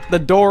opened. The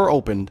door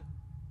opened.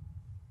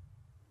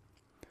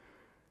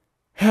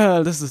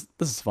 This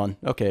is fun.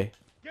 Okay.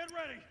 Get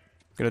ready.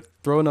 Gonna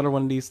throw another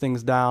one of these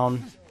things down.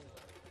 Here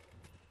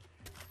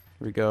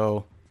we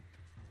go.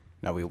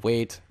 Now we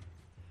wait.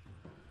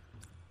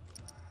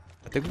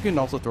 I think we can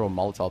also throw a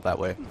Molotov that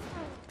way.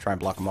 Try and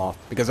block them off.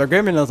 Because they're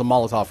giving us a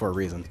Molotov for a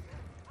reason.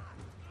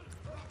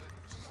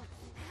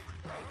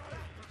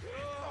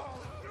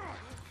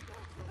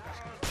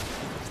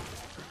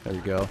 There we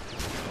go.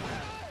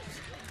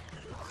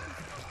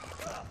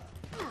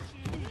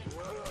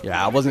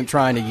 Yeah, I wasn't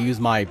trying to use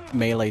my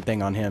melee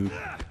thing on him.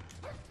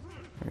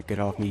 Get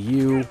off me,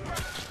 you.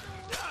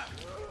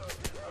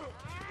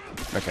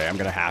 Okay, I'm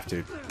gonna have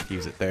to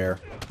use it there,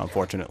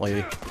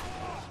 unfortunately.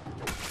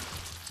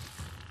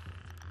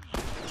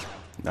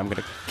 I'm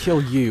gonna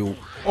kill you,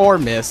 or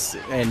miss,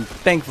 and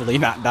thankfully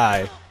not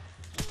die.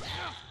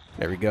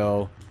 There we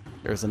go.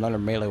 There's another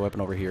melee weapon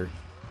over here.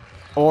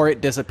 Or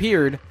it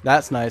disappeared.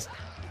 That's nice.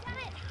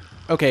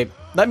 Okay,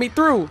 let me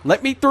through!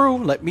 Let me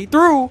through! Let me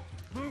through!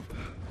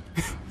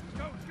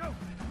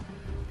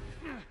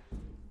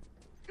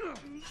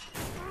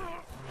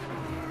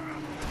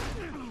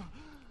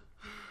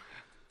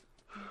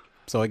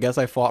 So I guess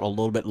I fought a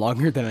little bit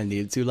longer than I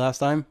needed to last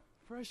time.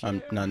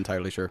 I'm not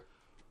entirely sure.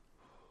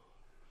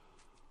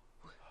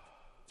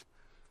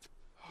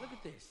 Look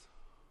at this.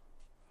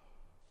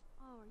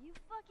 Oh, are you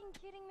fucking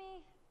kidding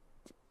me?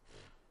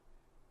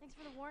 Thanks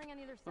for the warning on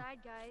the other side,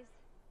 guys.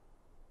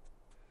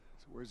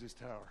 So where's this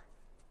tower?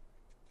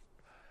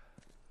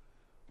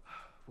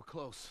 We're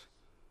close.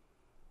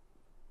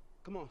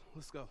 Come on,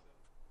 let's go.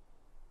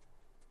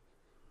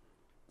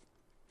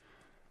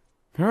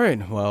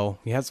 Alright, well,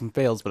 we had some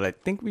fails, but I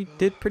think we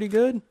did pretty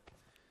good.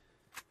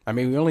 I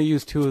mean, we only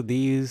used 2 of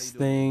these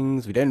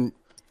things. We didn't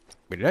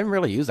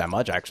really use that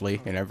much,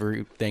 actually. And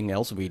everything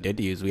else we did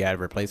use, we had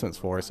replacements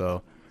for,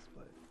 so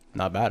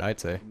not bad, I'd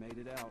say. Made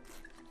it out.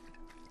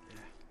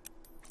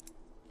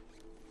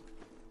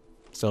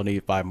 Still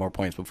need 5 more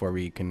points before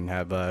we can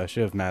have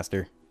Shiv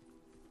Master.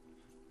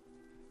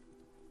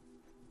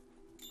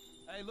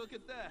 Hey, look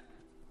at that.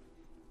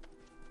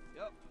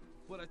 Yep,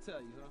 what'd I tell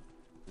you, huh?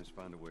 Just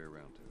find a way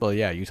around to it. Well,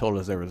 yeah, you told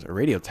us there was a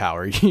radio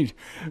tower.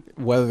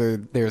 Whether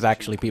there's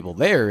actually people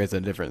there is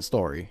a different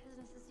story.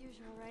 Business as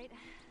usual, right?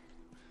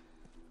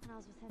 When I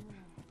was with him, I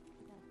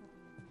got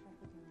a couple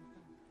of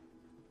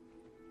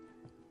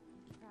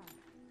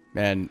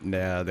infected and stuff. And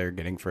yeah, they're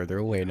getting further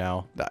away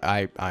now.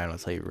 I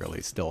honestly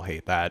really still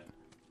hate that.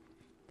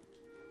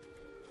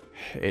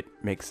 It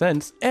makes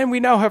sense. And we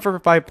now have our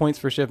 5 points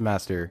for Shift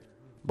Master.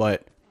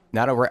 But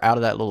now that we're out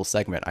of that little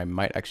segment, I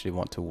might actually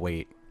want to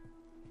wait.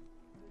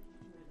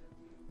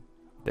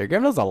 They're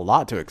giving us a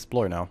lot to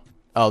explore now.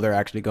 Oh, they're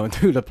actually going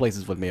through the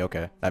places with me.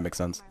 Okay, that makes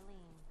sense.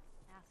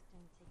 Marlene asked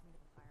him to take me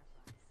to the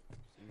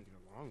Fireflies. Seem to get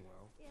along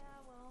well. Yeah,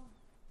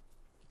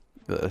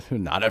 well,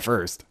 Not at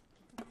first.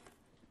 isn't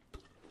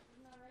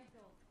that right,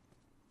 Joel?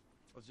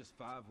 I was just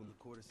 5 when the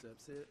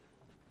cordyceps hit.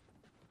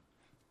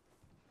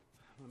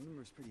 My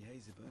memory's pretty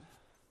hazy, but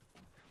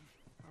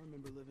I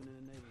remember living in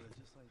a neighborhood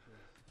just like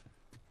this.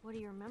 What do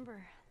you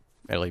remember?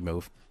 Ellie,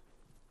 move.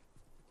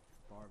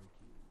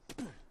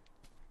 Barbecues.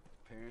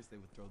 Parents, they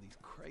would throw these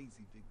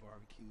crazy big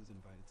barbecues and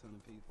invite a ton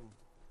of people.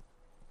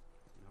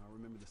 You know, I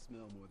remember the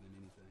smell more than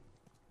anything.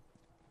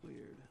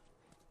 Weird.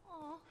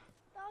 Aw,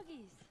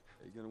 doggies.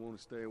 You're gonna want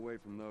to stay away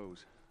from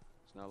those.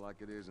 It's not like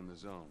it is in the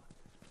zone.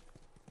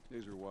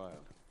 These are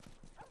wild.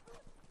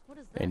 What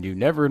is this? And you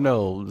never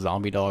know,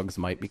 zombie dogs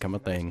might become a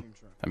thing. Ice cream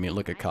truck. I mean,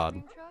 look at Ice COD.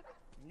 cream truck?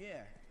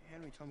 Yeah,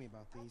 Henry told me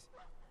about these.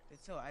 They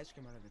sell ice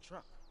cream out of the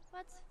truck.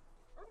 What?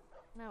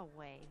 No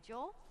way,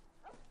 Joel.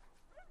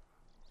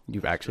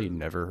 You've actually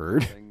never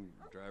heard? Thing,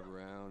 drive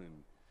around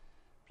and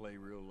play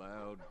real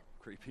loud,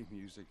 creepy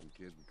music, and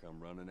kids would come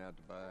running out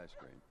to buy ice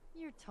cream.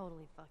 You're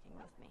totally fucking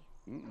with me.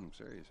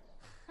 Serious.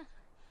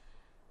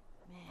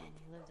 Man,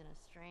 you lived in a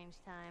strange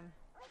time.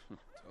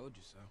 Told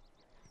you so.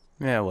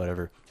 Yeah,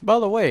 whatever. By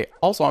the way,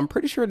 also, I'm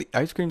pretty sure the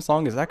ice cream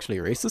song is actually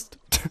racist.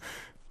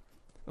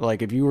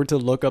 Like, if you were to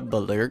look up the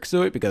lyrics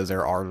to it, because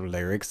there are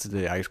lyrics to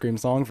the ice cream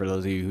song, for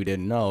those of you who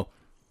didn't know,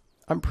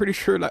 I'm pretty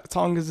sure that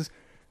song is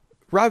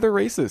rather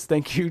racist.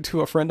 Thank you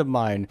to a friend of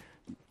mine,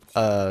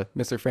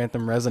 Mr.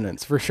 Phantom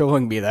Resonance, for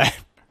showing me that.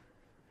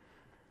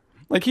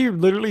 Like, he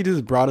literally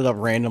just brought it up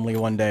randomly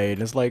one day,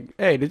 and it's like,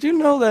 hey, did you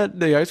know that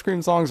the ice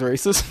cream song's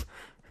racist?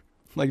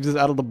 Like, just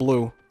out of the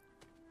blue.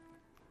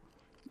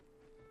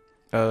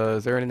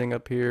 Is there anything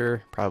up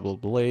here?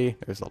 Probably.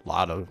 There's a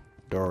lot of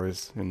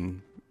doors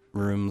and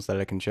rooms that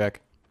I can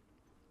check.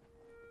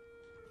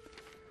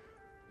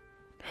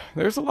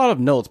 There's a lot of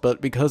notes,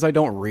 but because I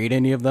don't read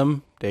any of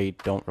them, they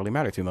don't really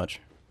matter too much.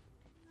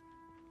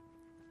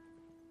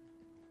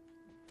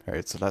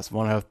 Alright, so that's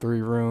one out of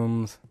 3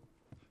 rooms.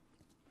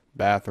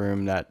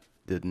 Bathroom, that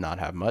did not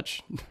have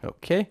much.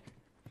 Okay.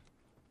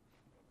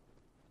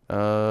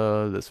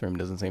 This room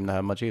doesn't seem to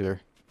have much either.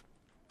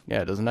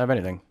 Yeah, it doesn't have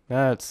anything.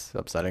 That's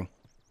upsetting.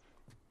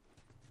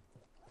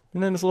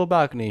 And then this little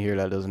balcony here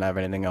that doesn't have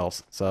anything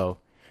else. So,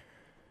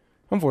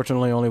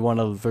 unfortunately, only one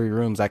of the 3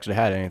 rooms actually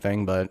had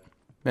anything, but,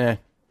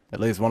 at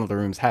least one of the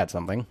rooms had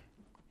something.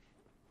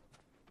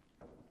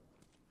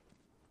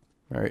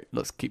 Alright,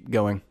 let's keep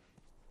going.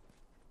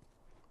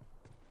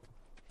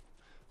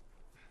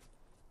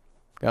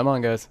 Come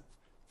on, guys.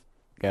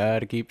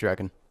 Gotta keep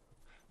tracking.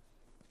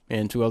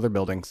 And 2 other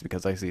buildings,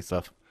 because I see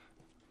stuff.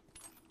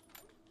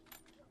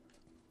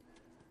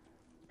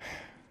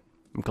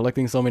 I'm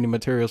collecting so many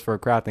materials for a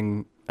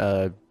crafting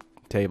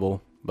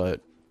table, but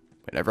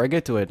whenever I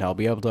get to it, I'll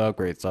be able to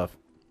upgrade stuff.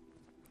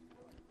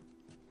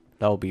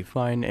 That'll be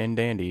fine and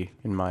dandy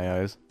in my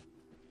eyes.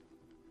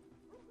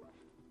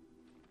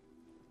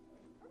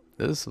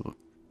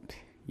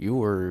 You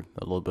were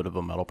a little bit of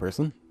a metal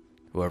person,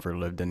 whoever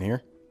lived in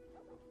here.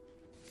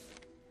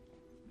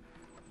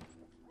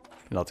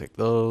 And I'll take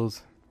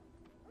those.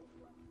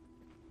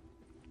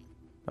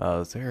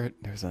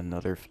 There's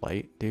another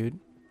flight, dude.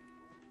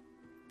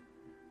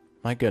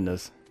 My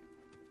goodness.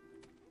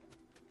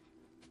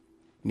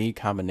 Need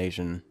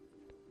combination.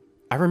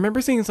 I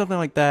remember seeing something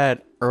like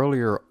that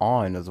earlier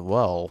on as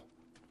well.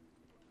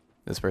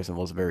 This person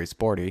was very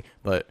sporty,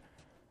 but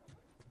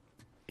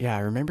yeah,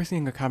 I remember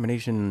seeing a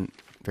combination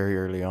very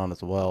early on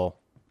as well.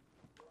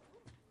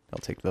 I'll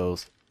take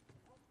those.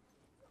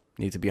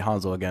 Need to be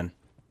Hanzo again.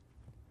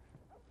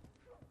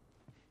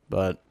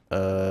 But,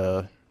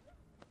 I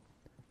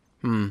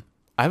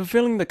have a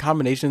feeling the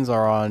combinations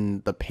are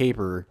on the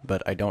paper,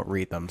 but I don't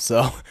read them,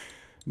 so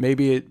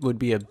maybe it would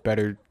be a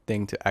better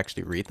thing to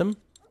actually read them.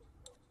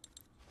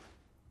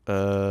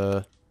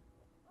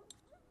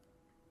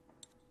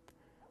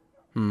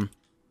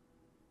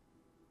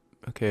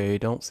 Okay,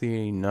 don't see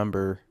any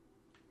number.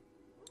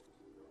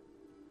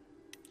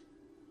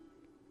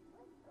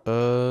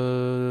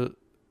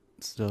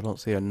 Still don't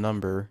see a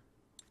number.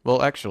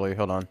 Well, actually,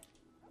 hold on.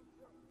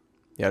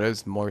 Yeah,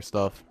 there's more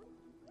stuff.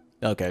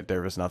 Okay,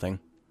 there was nothing.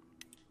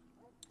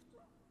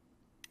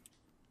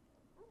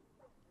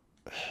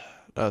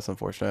 That's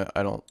unfortunate.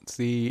 I don't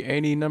see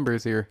any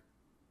numbers here.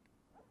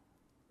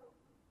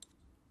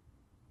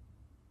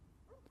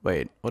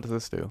 Wait, what does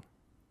this do?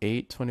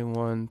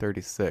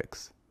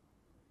 8/21/36.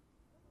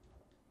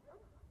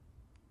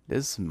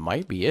 This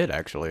might be it,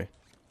 actually.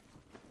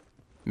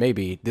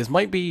 Maybe. This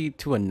might be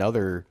to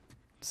another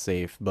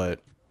safe, but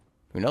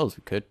who knows?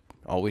 We could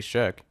always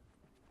check.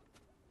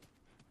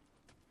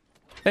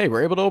 Hey,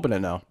 we're able to open it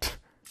now.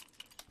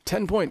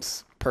 10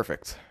 points.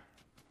 Perfect.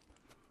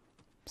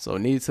 So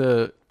need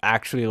to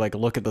actually like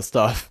look at the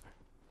stuff.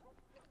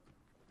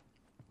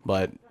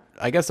 But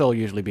I guess it'll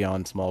usually be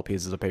on small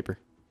pieces of paper.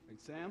 Hey,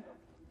 Sam?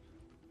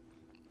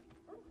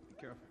 Be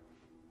careful.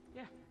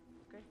 Yeah,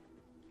 okay.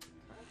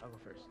 I'll go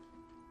first.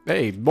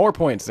 Hey, more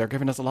points. They're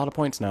giving us a lot of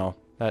points now.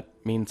 That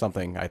means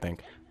something, I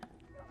think. Oh,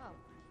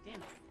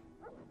 damn it.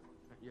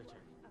 Your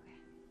turn. Okay.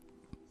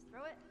 Just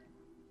throw it.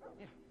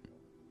 Yeah.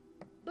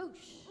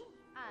 Boosh.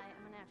 I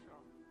am a natural.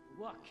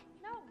 Luck.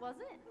 No, it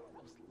wasn't.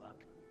 That was luck.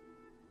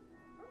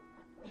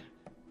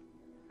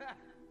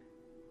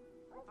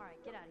 All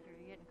right, get out of here.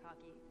 You're getting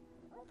cocky.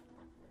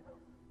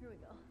 Here we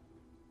go.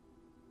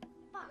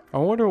 Fuck. I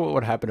wonder what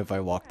would happen if I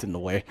walked in the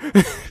way. Hi.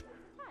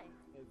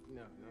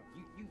 No.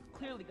 You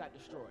clearly got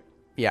destroyed.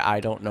 Yeah, I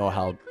don't know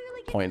how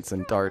Clearly get points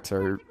and destroyed. darts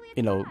are,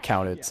 you know,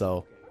 counted, Yeah,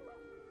 so.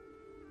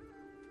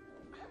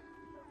 okay.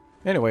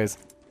 Anyways,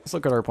 let's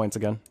look at our points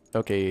again.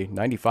 Okay,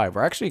 95.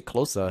 We're actually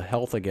close to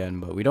health again,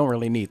 but we don't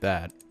really need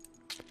that.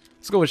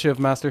 Let's go with Shiv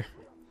Master.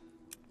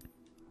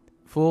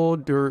 Full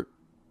dirt.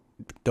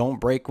 Don't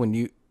break when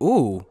you...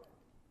 Ooh,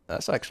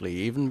 that's actually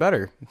even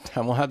better.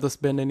 I won't have to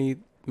spend any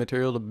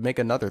material to make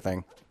another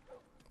thing.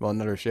 Well,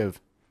 another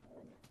Shiv.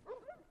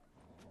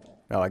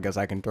 Oh, I guess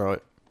I can throw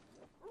it.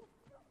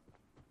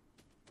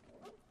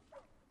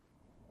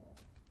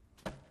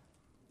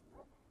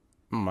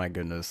 Oh my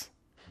goodness.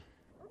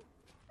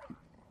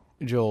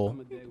 Joel,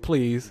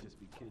 please. Just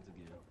be kids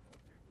again.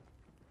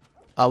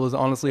 I was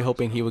honestly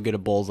hoping he would get a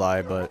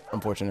bullseye, but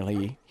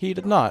unfortunately, he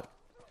did not.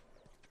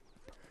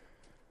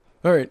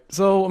 Alright,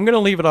 so I'm going to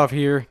leave it off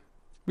here.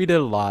 We did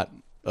a lot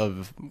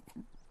of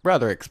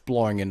rather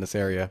exploring in this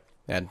area.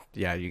 And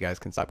yeah, you guys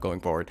can stop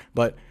going forward.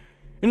 But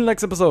in the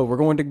next episode, we're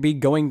going to be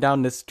going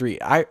down this street.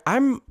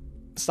 I'm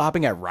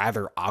stopping at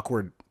rather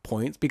awkward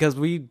points because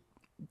we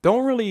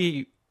don't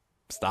really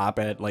stop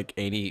at like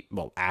any,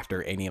 well,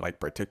 after any like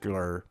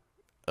particular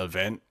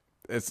event.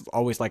 It's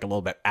always like a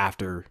little bit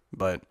after,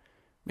 but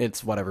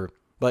it's whatever.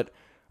 But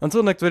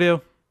until next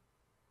video,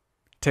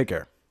 take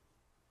care.